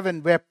 Corinthians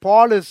 7, where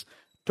Paul is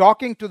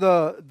talking to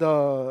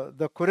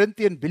the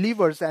Corinthian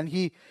believers, and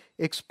he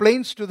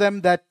explains to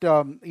them that,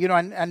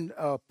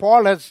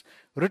 Paul has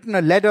written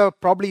a letter,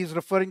 probably he's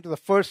referring to the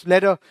first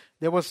letter.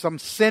 There was some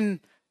sin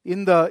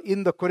in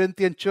the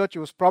Corinthian church. It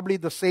was probably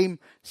the same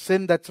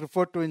sin that's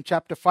referred to in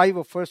chapter 5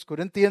 of 1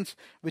 Corinthians,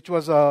 which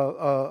was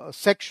a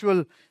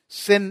sexual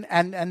sin.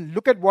 And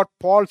look at what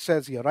Paul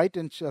says here, right?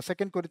 In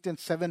 2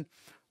 Corinthians 7,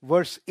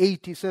 verse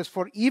 8, he says,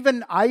 "For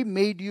even I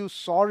made you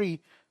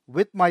sorry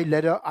with my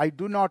letter,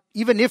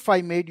 even if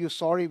I made you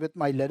sorry with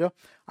my letter,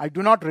 I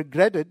do not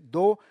regret it,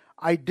 though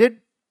I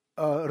did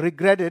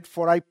regret it,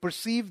 for I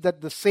perceive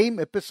that the same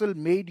epistle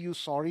made you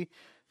sorry,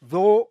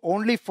 though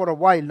only for a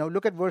while." Now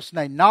look at verse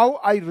 9. "Now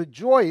I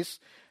rejoice,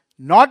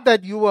 not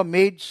that you were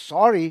made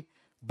sorry,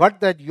 but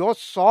that your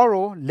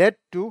sorrow led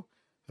to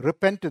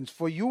repentance.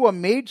 For you were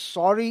made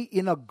sorry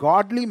in a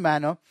godly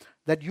manner,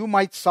 that you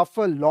might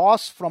suffer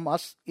loss from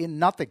us in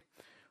nothing.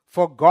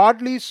 For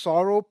godly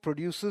sorrow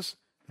produces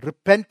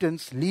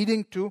repentance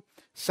leading to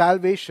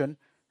salvation,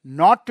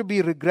 not to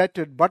be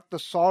regretted, but the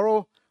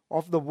sorrow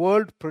of the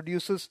world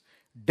produces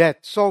death.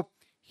 So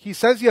he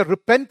says here,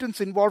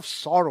 repentance involves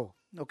sorrow.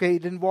 Okay,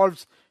 it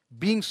involves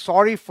being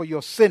sorry for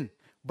your sin,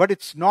 but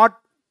it's not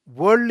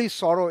worldly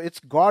sorrow, it's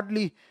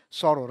godly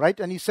sorrow, right?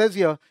 And he says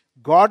here,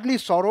 godly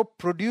sorrow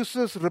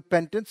produces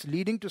repentance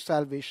leading to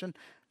salvation,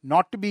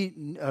 not to be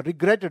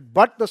regretted,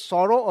 but the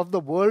sorrow of the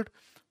world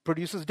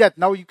produces death.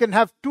 Now you can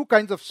have two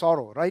kinds of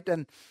sorrow, right?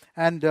 And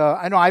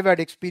I know I've had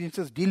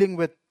experiences dealing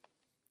with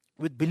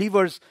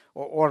believers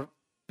or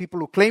people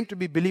who claim to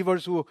be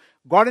believers who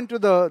got into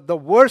the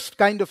worst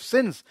kind of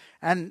sins.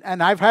 And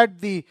I've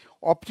had the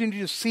opportunity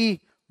to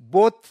see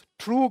both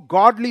true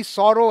godly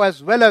sorrow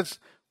as well as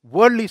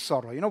worldly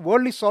sorrow.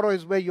 Worldly sorrow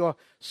is where you're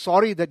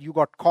sorry that you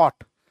got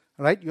caught,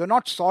 right? You're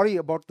not sorry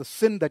about the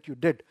sin that you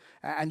did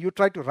and you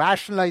try to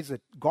rationalize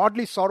it.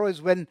 Godly sorrow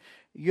is when,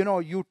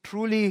 you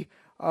truly,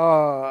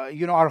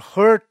 are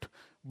hurt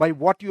by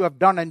what you have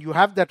done, and you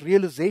have that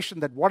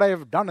realization that what I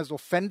have done has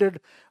offended,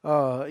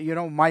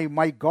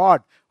 my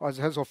God, or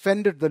has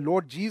offended the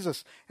Lord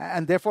Jesus,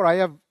 and therefore I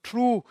have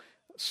true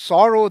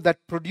sorrow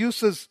that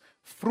produces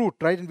fruit,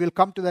 right? And we'll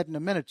come to that in a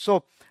minute.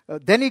 So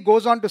then he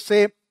goes on to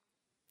say,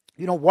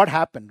 what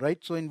happened, right?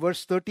 So in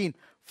verse 13,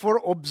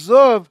 for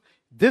observe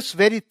this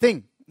very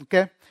thing,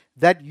 okay,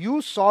 that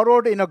you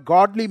sorrowed in a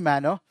godly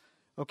manner,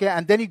 okay,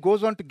 and then he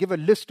goes on to give a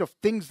list of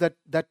things that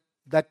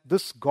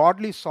this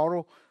godly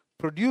sorrow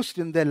produced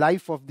in their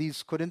life of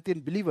these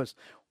Corinthian believers.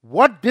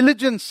 What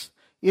diligence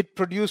it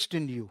produced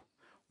in you,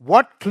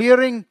 what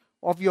clearing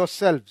of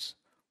yourselves,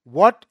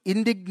 what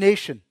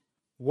indignation,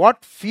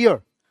 what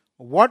fear,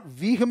 what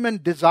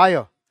vehement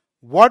desire,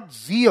 what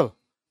zeal,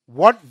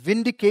 what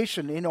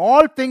vindication. In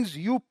all things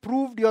you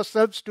proved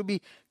yourselves to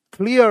be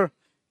clear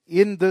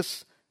in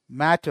this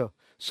matter.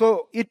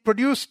 So it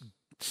produced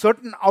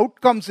certain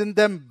outcomes in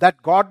them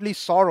that godly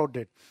sorrow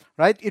did,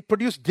 right? It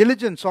produced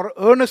diligence or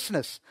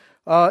earnestness.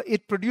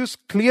 It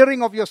produced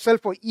clearing of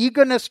yourself or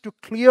eagerness to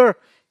clear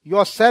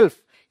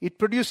yourself. It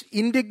produced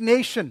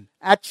indignation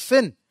at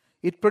sin.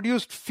 It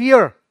produced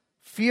fear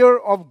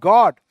of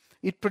God.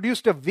 It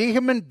produced a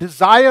vehement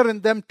desire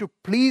in them to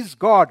please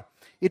God.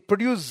 It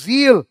produced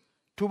zeal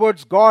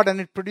towards God,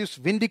 and it produced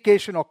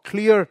vindication or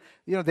clear,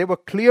 they were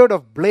cleared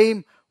of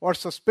blame or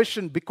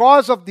suspicion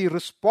because of the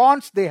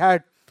response they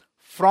had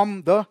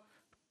from the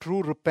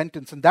true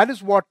repentance. And that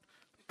is what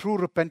true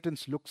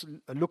repentance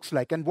looks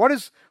like. And what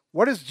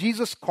is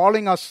Jesus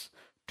calling us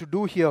to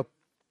do here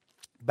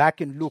back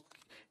in Luke?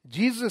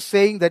 Jesus is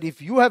saying that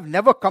if you have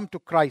never come to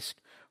Christ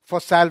for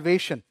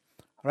salvation,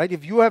 right?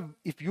 If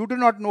you do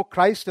not know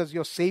Christ as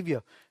your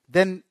Savior,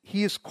 then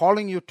He is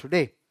calling you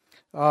today.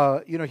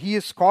 He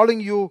is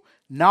calling you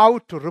now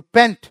to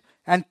repent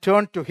and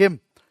turn to Him.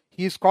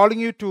 He is calling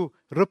you to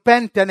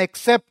repent and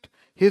accept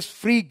His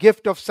free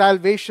gift of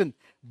salvation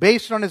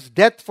based on His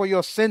death for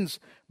your sins,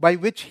 by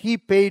which He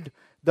paid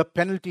the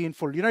penalty in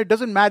full. It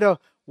doesn't matter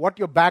what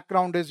your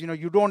background is.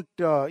 You don't,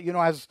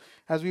 as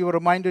we were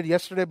reminded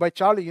yesterday by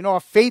Charlie,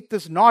 our faith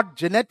is not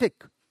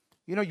genetic.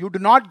 You do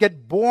not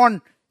get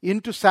born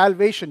into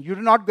salvation. You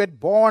do not get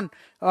born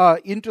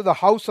into the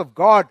house of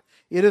God.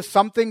 It is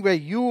something where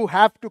you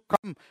have to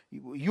come.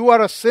 You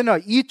are a sinner.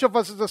 Each of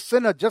us is a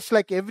sinner, just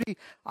like every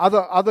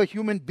other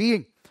human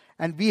being.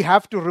 And we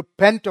have to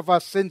repent of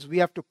our sins. We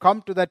have to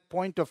come to that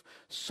point of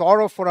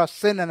sorrow for our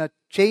sin and a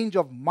change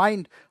of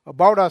mind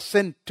about our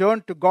sin.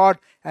 Turn to God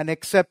and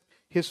accept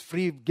His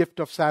free gift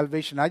of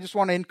salvation. I just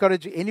want to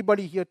encourage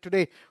anybody here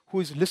today who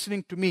is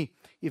listening to me.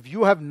 If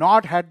you have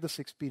not had this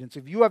experience,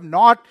 if you have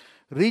not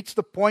reached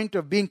the point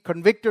of being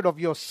convicted of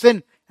your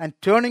sin and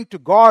turning to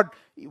God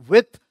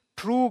with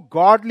true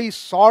godly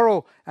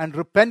sorrow and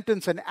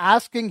repentance and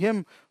asking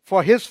Him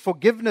for His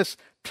forgiveness,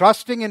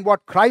 trusting in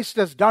what Christ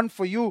has done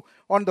for you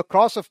on the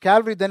cross of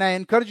Calvary, then I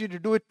encourage you to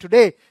do it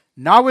today.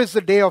 Now is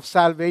the day of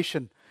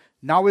salvation.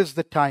 Now is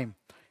the time.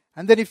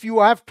 And then if you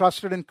have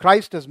trusted in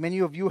Christ, as many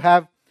of you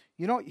have,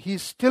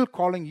 He's still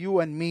calling you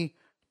and me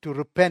to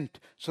repent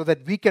so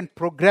that we can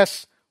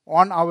progress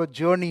on our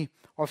journey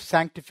of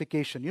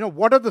sanctification.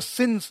 What are the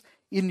sins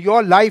in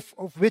your life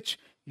of which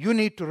you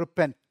need to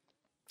repent?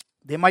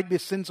 There might be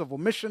sins of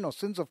omission or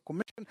sins of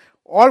commission,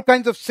 all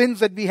kinds of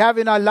sins that we have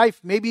in our life.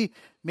 Maybe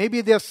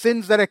there are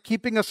sins that are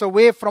keeping us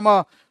away from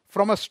a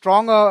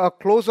stronger, a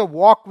closer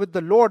walk with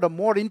the Lord, a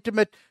more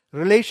intimate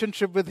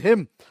relationship with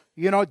Him.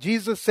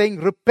 Jesus saying,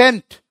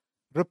 repent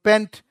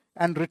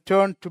and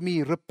return to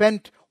me.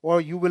 Repent,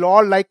 or you will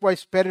all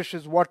likewise perish,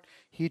 is what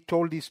He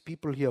told these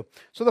people here.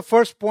 So the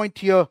first point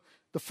here,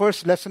 the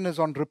first lesson is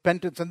on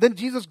repentance. And then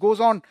Jesus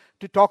goes on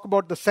to talk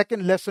about the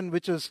second lesson,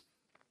 which is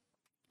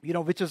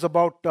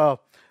about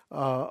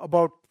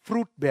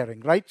fruit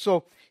bearing, right?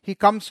 So he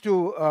comes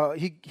to,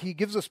 he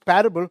gives us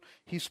parable.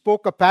 He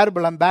spoke a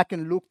parable. I'm back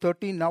in Luke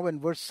 13 now in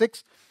verse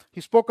 6.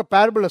 He spoke a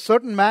parable. A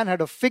certain man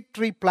had a fig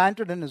tree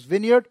planted in his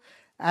vineyard,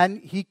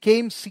 and he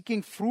came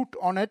seeking fruit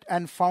on it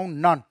and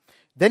found none.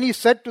 Then he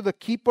said to the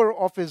keeper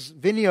of his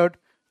vineyard,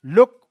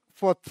 look,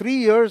 for 3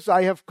 years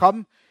I have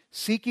come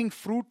seeking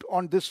fruit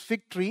on this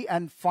fig tree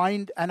and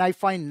I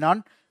find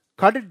none.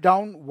 Cut it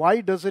down.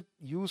 Why does it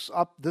use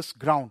up this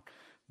ground?"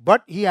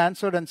 But he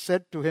answered and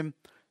said to him,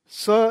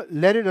 "Sir,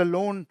 let it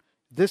alone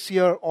this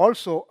year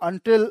also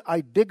until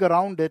I dig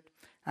around it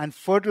and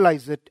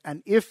fertilize it.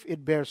 And if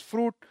it bears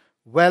fruit,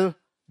 well,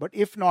 but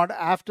if not,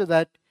 after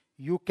that,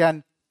 you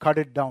can cut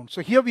it down."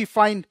 So here we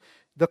find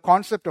the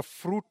concept of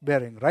fruit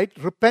bearing, right?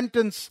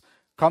 Repentance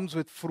comes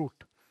with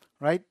fruit,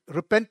 right?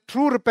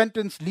 True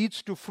repentance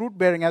leads to fruit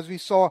bearing, as we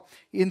saw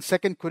in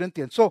 2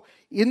 Corinthians. So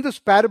in this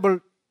parable,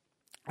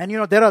 and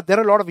there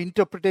are a lot of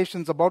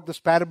interpretations about this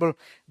parable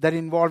that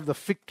involve the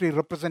fig tree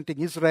representing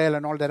Israel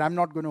and all that. I'm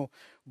not going to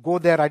go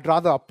there. I'd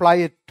rather apply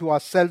it to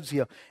ourselves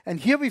here. And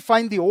here we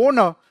find the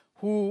owner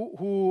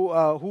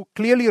who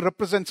clearly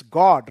represents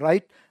God,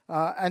 right?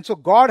 And so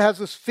God has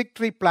this fig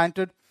tree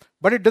planted,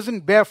 but it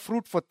doesn't bear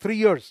fruit for 3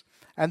 years.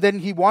 And then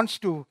he wants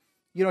to,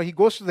 he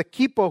goes to the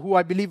keeper, who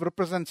I believe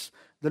represents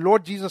the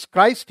Lord Jesus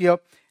Christ here,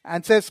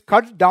 and says,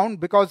 "Cut it down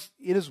because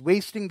it is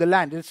wasting the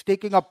land. It's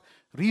taking up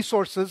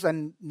resources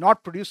and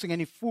not producing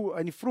any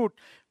fruit.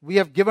 We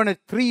have given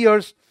it 3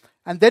 years."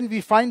 And then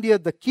we find here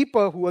the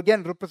keeper, who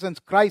again represents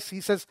Christ.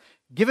 He says,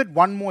 "Give it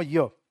 1 more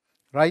year,"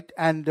 right?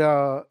 And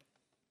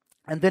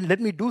then let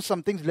me do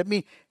some things. Let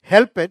me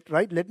help it,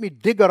 right? Let me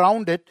dig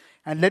around it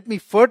and let me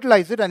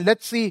fertilize it, and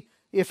let's see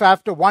if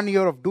after 1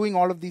 year of doing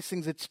all of these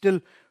things, it still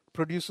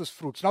produces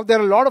fruits. Now, there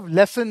are a lot of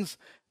lessons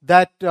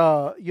that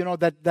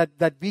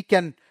that we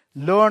can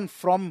learn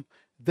from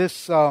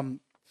this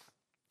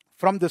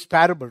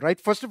parable, right?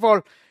 First of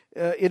all,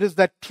 it is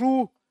that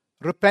true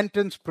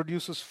repentance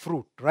produces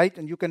fruit, right?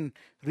 And you can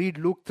read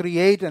Luke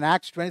 3:8 and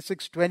Acts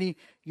 26:20.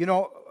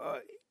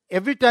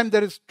 Every time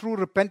there is true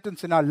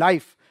repentance in our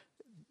life,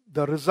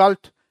 the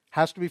result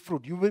has to be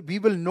fruit. We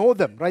will know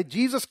them, right?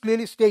 Jesus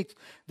clearly states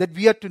that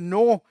we are to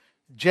know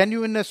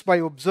genuineness by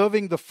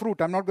observing the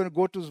fruit. I'm not going to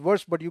go to this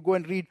verse, but you go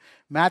and read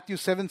Matthew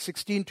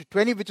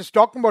 7:16-20, which is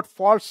talking about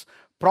false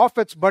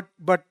prophets. But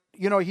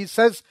he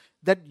says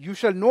that you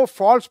shall know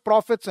false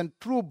prophets and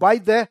true by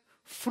their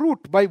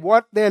fruit, by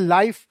what their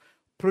life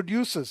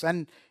produces.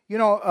 And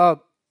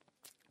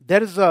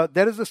there is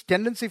this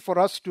tendency for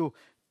us to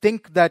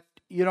think that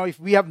if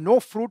we have no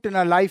fruit in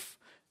our life,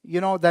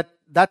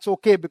 that's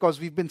okay because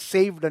we've been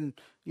saved, and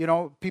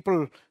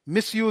people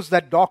misuse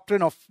that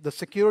doctrine of the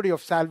security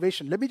of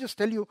salvation. Let me just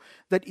tell you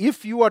that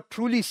if you are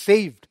truly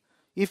saved,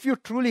 if you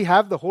truly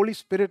have the Holy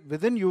Spirit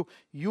within you,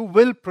 you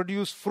will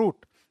produce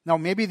fruit. Now,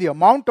 maybe the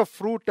amount of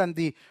fruit and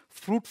the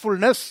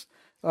fruitfulness,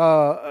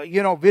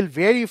 will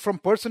vary from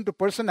person to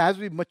person as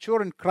we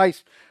mature in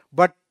Christ.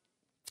 But,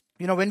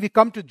 when we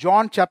come to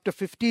John chapter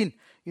 15,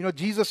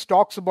 Jesus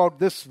talks about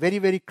this very,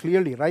 very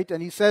clearly, right?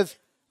 And he says,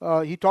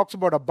 he talks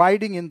about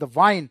abiding in the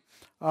vine.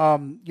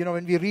 When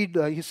we read,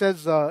 he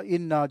says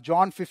in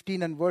John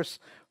 15 and verse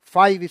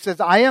 5, he says,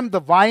 "I am the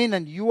vine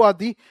and you are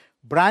the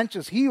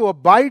branches. He who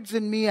abides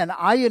in me and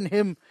I in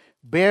him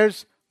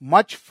bears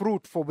much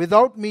fruit. For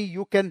without me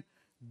you can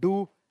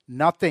do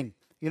nothing."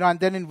 And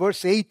then in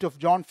verse 8 of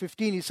John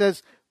 15, he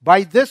says,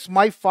 "By this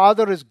my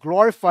Father is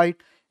glorified,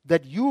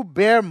 that you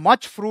bear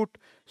much fruit,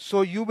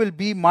 so you will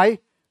be my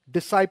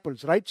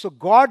disciples." Right? So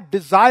God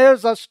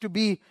desires us to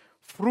be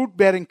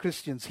fruit-bearing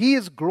Christians. He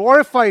is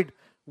glorified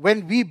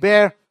when we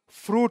bear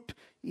fruit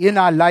in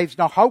our lives.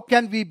 Now, how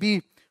can we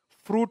be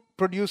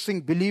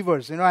fruit-producing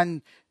believers?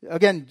 And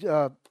again,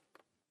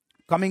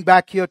 coming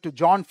back here to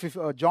John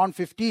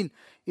 15,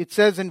 it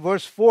says in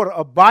verse 4,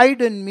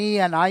 "Abide in me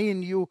and I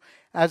in you,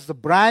 as the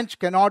branch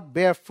cannot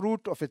bear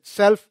fruit of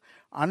itself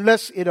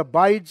unless it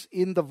abides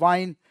in the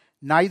vine,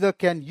 neither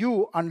can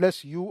you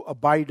unless you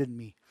abide in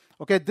me."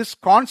 Okay, this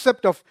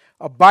concept of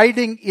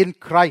abiding in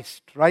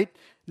Christ, right?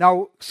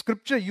 Now,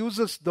 Scripture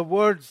uses the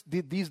words,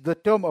 the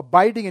term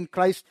abiding in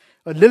Christ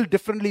a little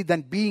differently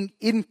than being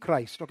in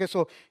Christ. Okay,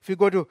 so if you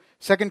go to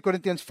 2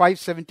 Corinthians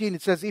 5:17,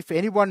 it says, "If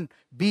anyone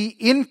be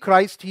in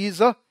Christ, he is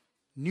a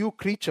new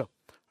creature."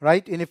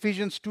 Right? In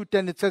Ephesians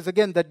 2:10, it says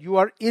again that you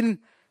are in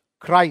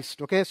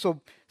Christ. Okay, so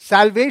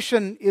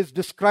salvation is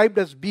described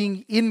as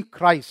being in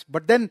Christ.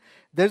 But then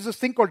there's this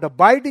thing called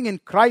abiding in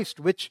Christ,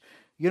 which,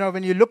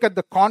 when you look at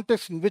the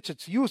context in which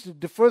it's used, it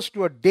refers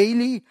to a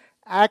daily,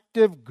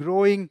 active,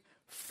 growing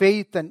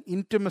faith and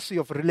intimacy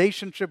of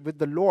relationship with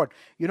the Lord.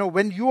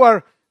 When you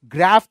are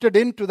grafted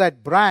into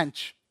that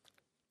branch,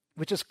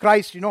 which is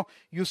Christ,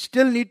 you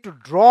still need to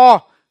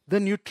draw the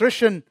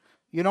nutrition,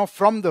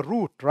 from the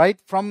root, right?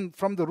 From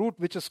the root,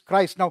 which is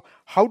Christ. Now,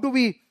 how do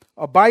we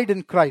abide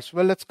in Christ?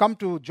 Well, let's come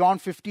to John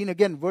 15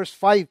 again, verse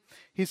 5.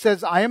 He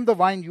says, "I am the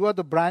vine, you are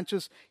the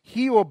branches.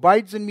 He who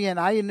abides in me and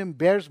I in him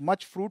bears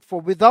much fruit,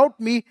 for without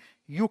me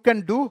you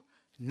can do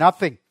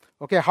nothing."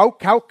 Okay,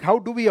 how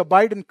do we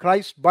abide in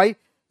Christ? By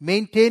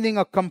maintaining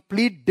a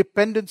complete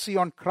dependency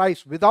on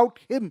Christ. Without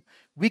him,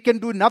 we can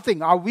do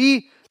nothing. Are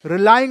we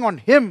relying on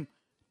him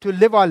to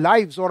live our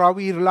lives, or are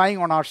we relying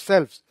on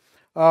ourselves?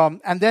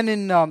 And then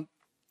in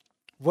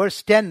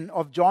verse 10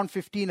 of John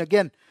 15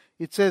 again,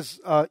 it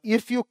says,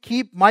 "If you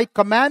keep my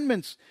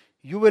commandments,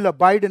 you will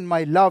abide in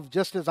my love,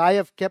 just as I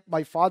have kept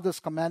my Father's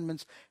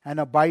commandments and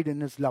abide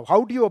in his love.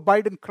 How do you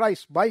abide in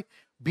Christ? By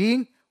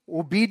being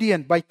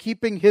obedient, by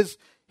keeping his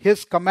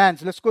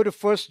commands. Let's go to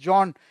 1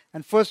 John,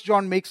 and 1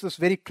 John makes this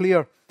very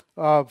clear.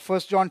 1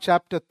 John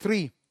chapter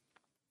 3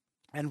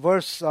 and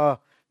verse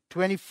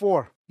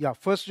 24. Yeah,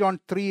 1 John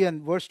 3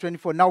 and verse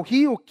 24. Now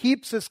he who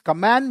keeps his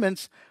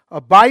commandments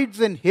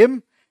abides in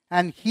him,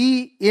 and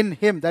he in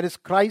him, that is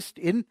Christ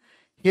in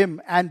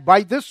him. And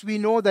by this we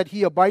know that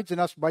he abides in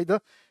us, by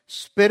the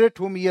Spirit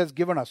whom he has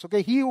given us.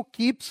 Okay, he who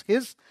keeps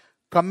his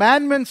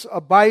commandments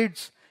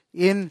abides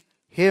in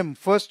him.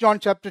 1 John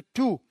chapter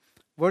 2,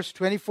 verse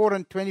 24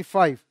 and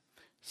 25.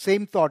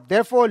 Same thought.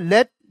 Therefore,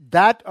 let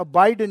that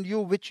abide in you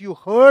which you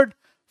heard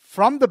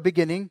from the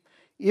beginning.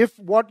 If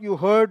what you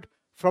heard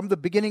from the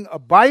beginning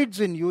abides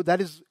in you, that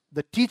is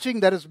the teaching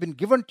that has been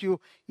given to you,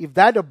 if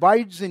that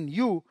abides in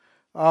you,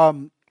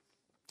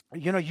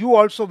 you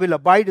also will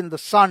abide in the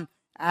Son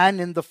and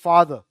in the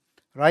Father,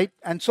 right?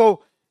 And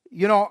so,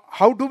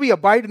 how do we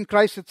abide in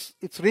Christ?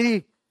 It's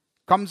really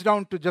comes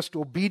down to just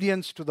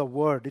obedience to the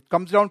Word. It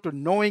comes down to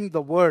knowing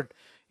the Word.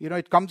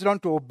 It comes down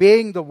to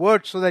obeying the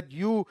Word so that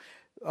you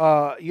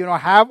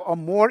have a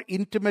more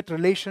intimate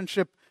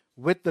relationship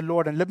with the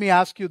Lord. And let me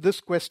ask you this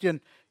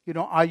question,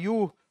 are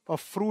you a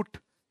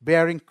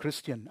fruit-bearing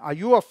Christian? Are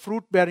you a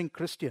fruit-bearing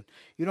Christian?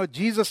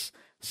 Jesus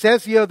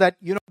says here that,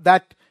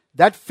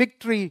 that fig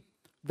tree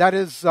that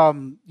is,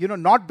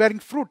 not bearing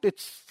fruit,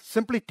 it's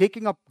simply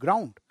taking up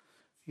ground.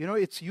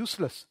 It's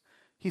useless.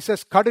 He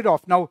says, cut it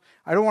off. Now,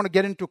 I don't want to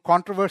get into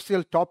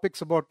controversial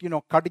topics about,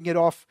 cutting it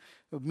off,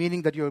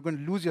 meaning that you're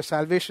going to lose your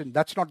salvation.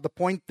 That's not the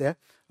point there.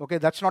 Okay,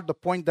 that's not the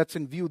point that's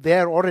in view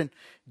there or in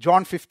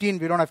John 15.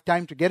 We don't have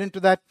time to get into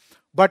that.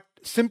 But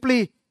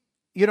simply,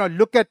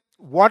 look at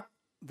what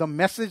the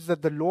message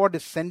that the Lord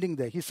is sending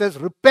there. He says,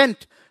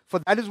 repent, for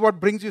that is what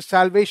brings you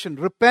salvation.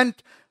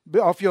 Repent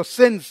of your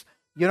sins,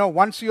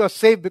 once you are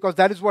saved, because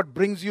that is what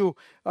brings you,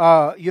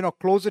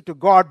 closer to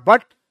God.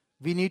 But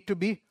we need to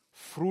be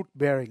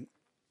fruit-bearing.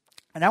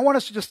 And I want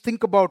us to just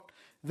think about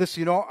this,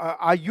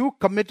 are you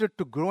committed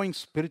to growing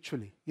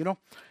spiritually?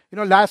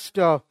 Last,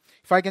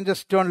 if I can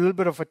just turn a little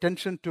bit of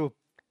attention to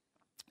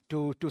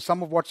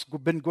some of what's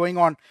been going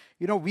on.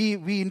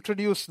 We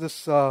introduced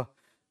this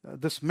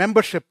this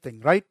membership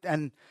thing, right?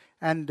 And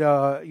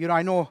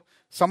I know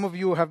some of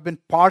you have been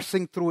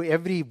parsing through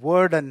every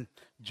word and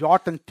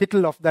jot and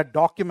tittle of that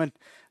document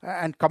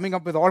and coming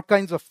up with all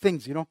kinds of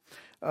things,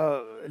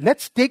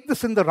 Let's take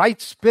this in the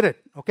right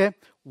spirit, okay?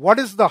 What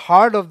is the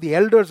heart of the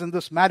elders in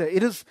this matter?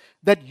 It is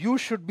that you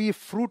should be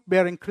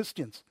fruit-bearing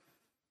Christians.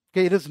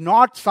 Okay, it is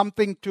not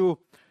something to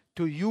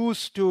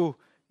use to,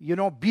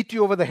 beat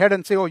you over the head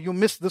and say, oh, you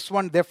missed this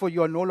one, therefore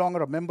you are no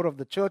longer a member of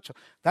the church.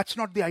 That's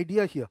not the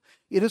idea here.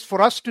 It is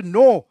for us to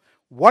know,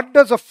 what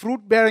does a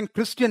fruit-bearing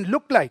Christian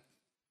look like?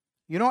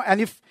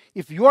 And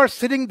if you are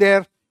sitting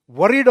there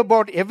worried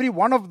about every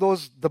one of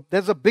those,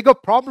 there's a bigger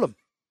problem.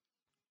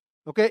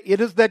 Okay, it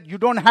is that you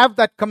don't have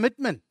that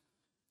commitment.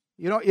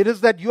 It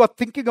is that you are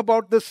thinking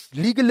about this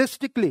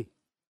legalistically,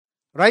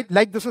 right?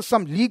 Like this is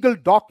some legal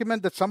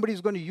document that somebody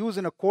is going to use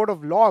in a court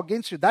of law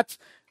against you. That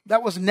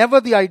was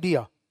never the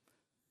idea.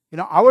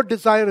 Our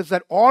desire is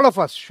that all of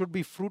us should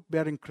be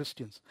fruit-bearing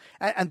Christians.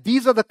 And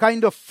these are the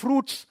kind of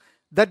fruits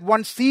that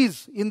one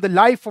sees in the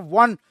life of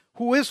one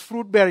who is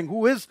fruit-bearing,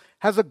 who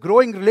has a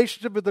growing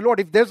relationship with the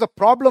Lord. If there's a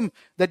problem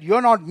that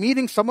you're not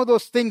meeting some of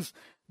those things,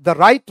 the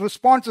right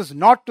response is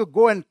not to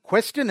go and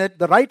question it.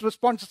 The right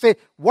response is to say,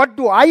 what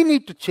do I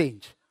need to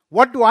change?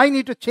 What do I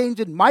need to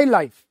change in my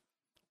life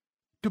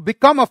to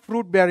become a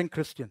fruit-bearing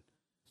Christian?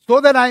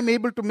 So that I'm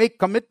able to make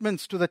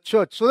commitments to the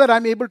church, so that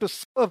I'm able to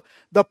serve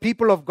the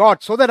people of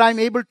God, so that I'm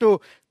able to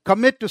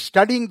commit to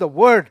studying the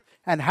Word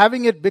and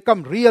having it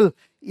become real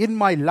in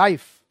my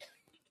life.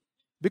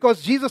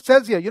 Because Jesus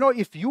says here,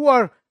 if you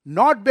are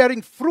not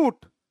bearing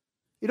fruit,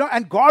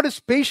 and God is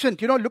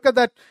patient, look at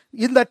that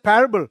in that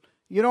parable.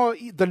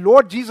 The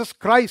Lord Jesus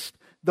Christ,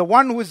 the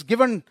one who is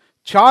given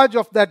charge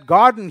of that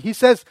garden, he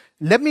says,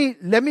 let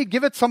me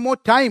give it some more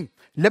time.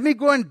 Let me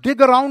go and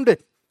dig around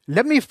it.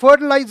 Let me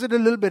fertilize it a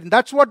little bit. And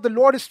that's what the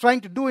Lord is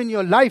trying to do in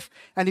your life.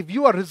 And if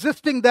you are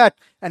resisting that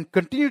and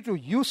continue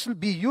to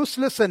be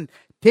useless and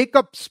take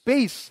up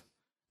space,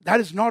 that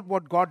is not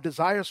what God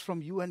desires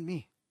from you and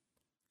me.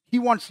 He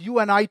wants you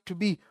and I to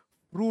be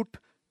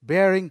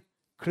fruit-bearing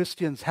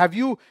Christians. Have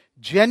you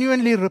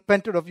genuinely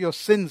repented of your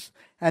sins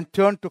and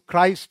turned to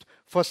Christ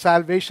for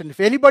salvation? If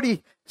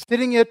anybody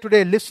sitting here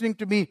today listening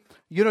to me,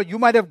 you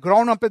might have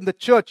grown up in the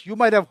church. You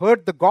might have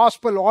heard the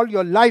gospel all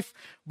your life,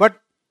 but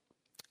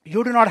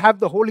you do not have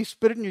the Holy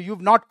Spirit in you. You've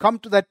not come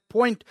to that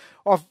point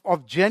of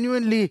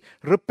genuinely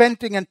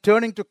repenting and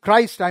turning to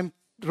Christ. I'm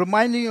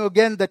reminding you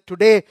again that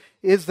today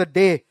is the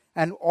day.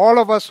 And all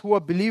of us who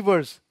are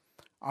believers,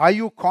 are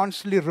you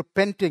constantly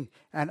repenting?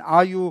 And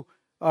are you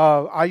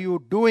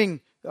obeying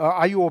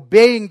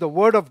the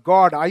Word of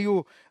God? Are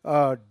you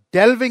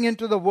delving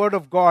into the Word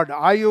of God?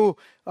 Are you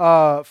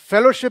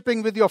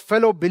fellowshipping with your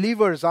fellow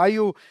believers? Are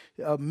you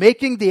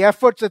making the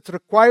efforts that's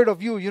required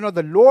of you? You know,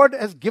 the Lord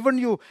has given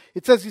you,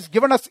 it says He's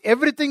given us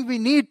everything we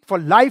need for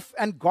life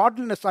and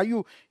godliness. Are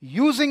you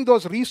using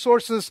those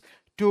resources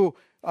to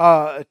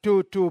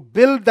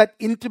build that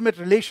intimate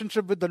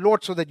relationship with the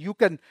Lord so that you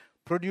can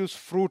produce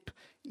fruit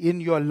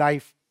in your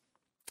life?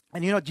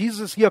 And you know,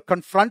 Jesus is here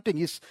confronting,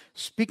 he's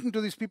speaking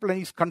to these people and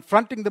he's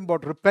confronting them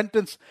about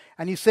repentance.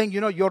 And he's saying,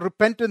 you know, your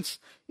repentance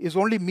is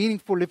only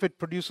meaningful if it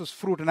produces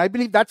fruit. And I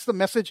believe that's the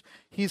message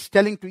he's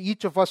telling to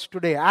each of us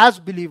today as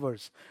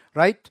believers,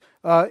 right?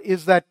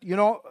 Is that, you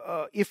know,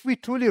 if we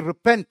truly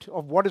repent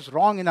of what is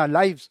wrong in our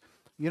lives,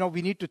 you know,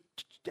 we need to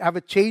have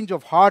a change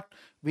of heart.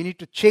 We need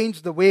to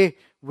change the way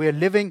we're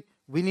living.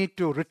 We need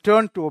to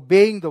return to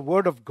obeying the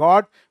Word of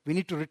God. We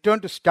need to return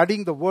to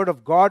studying the Word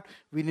of God.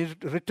 We need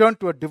to return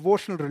to a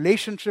devotional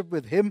relationship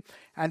with Him.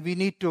 And we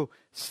need to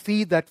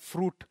see that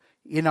fruit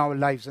in our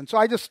lives. And so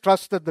I just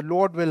trust that the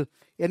Lord will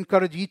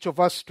encourage each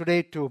of us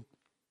today to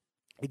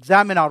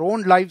examine our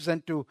own lives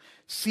and to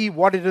see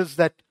what it is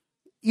that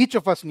each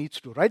of us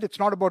needs to, right? It's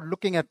not about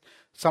looking at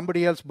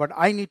somebody else, but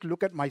I need to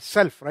look at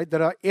myself, right?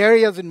 There are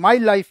areas in my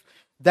life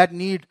that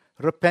need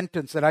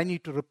repentance, that I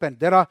need to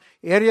repent. There are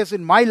areas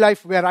in my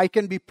life where I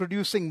can be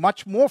producing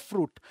much more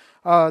fruit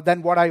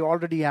than what I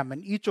already am.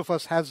 And each of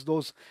us has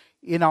those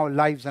in our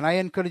lives. And I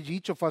encourage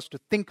each of us to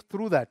think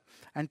through that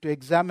and to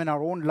examine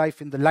our own life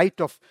in the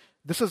light of,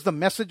 this is the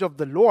message of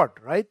the Lord,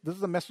 right? This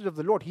is the message of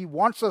the Lord. He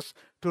wants us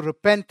to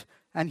repent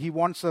and He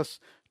wants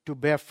us to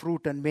bear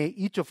fruit. And may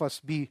each of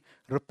us be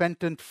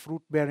repentant,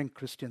 fruit-bearing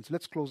Christians.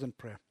 Let's close in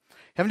prayer.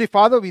 Heavenly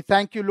Father, we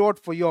thank you, Lord,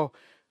 for your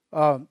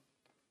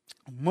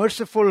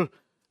merciful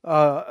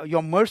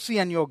your mercy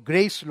and your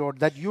grace, Lord,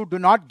 that you do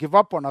not give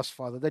up on us,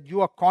 Father, that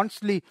you are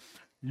constantly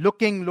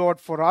looking, Lord,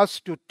 for us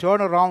to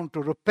turn around,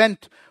 to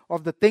repent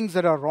of the things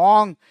that are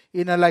wrong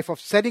in our life, of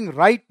setting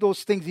right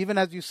those things, even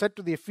as you said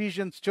to the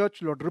Ephesians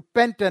church, Lord,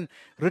 repent and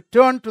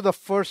return to the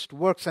first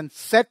works and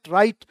set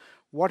right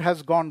what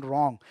has gone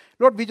wrong.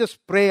 Lord, I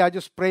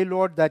just pray,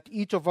 Lord, that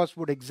each of us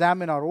would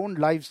examine our own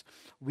lives.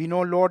 We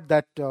know, Lord,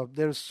 that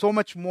there is so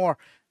much more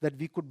that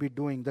we could be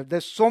doing, that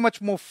there's so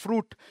much more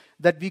fruit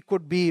that we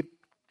could be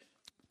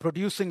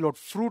producing, Lord,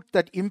 fruit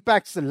that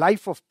impacts the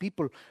life of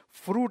people,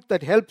 fruit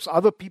that helps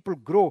other people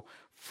grow,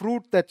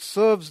 fruit that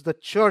serves the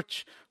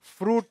church,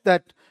 fruit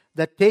that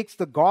takes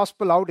the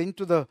gospel out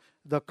into the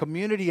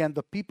community and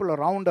the people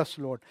around us,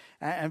 Lord.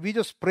 And we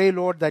just pray,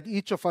 Lord, that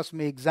each of us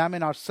may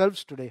examine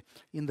ourselves today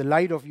in the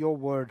light of your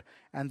word,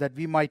 and that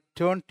we might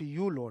turn to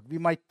you, Lord. We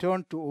might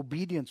turn to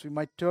obedience. We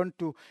might turn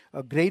to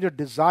a greater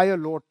desire,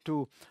 Lord,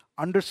 to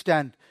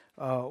understand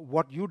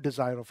what you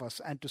desire of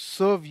us and to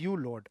serve you,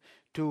 Lord,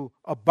 to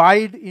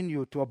abide in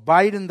you, to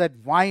abide in that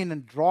vine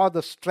and draw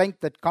the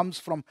strength that comes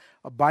from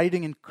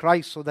abiding in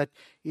Christ, so that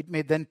it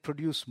may then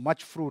produce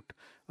much fruit,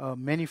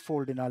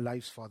 manifold in our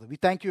lives, Father. We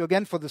thank you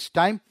again for this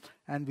time,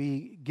 and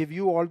we give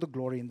you all the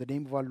glory in the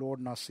name of our Lord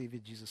and our Savior,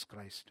 Jesus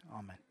Christ.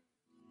 Amen.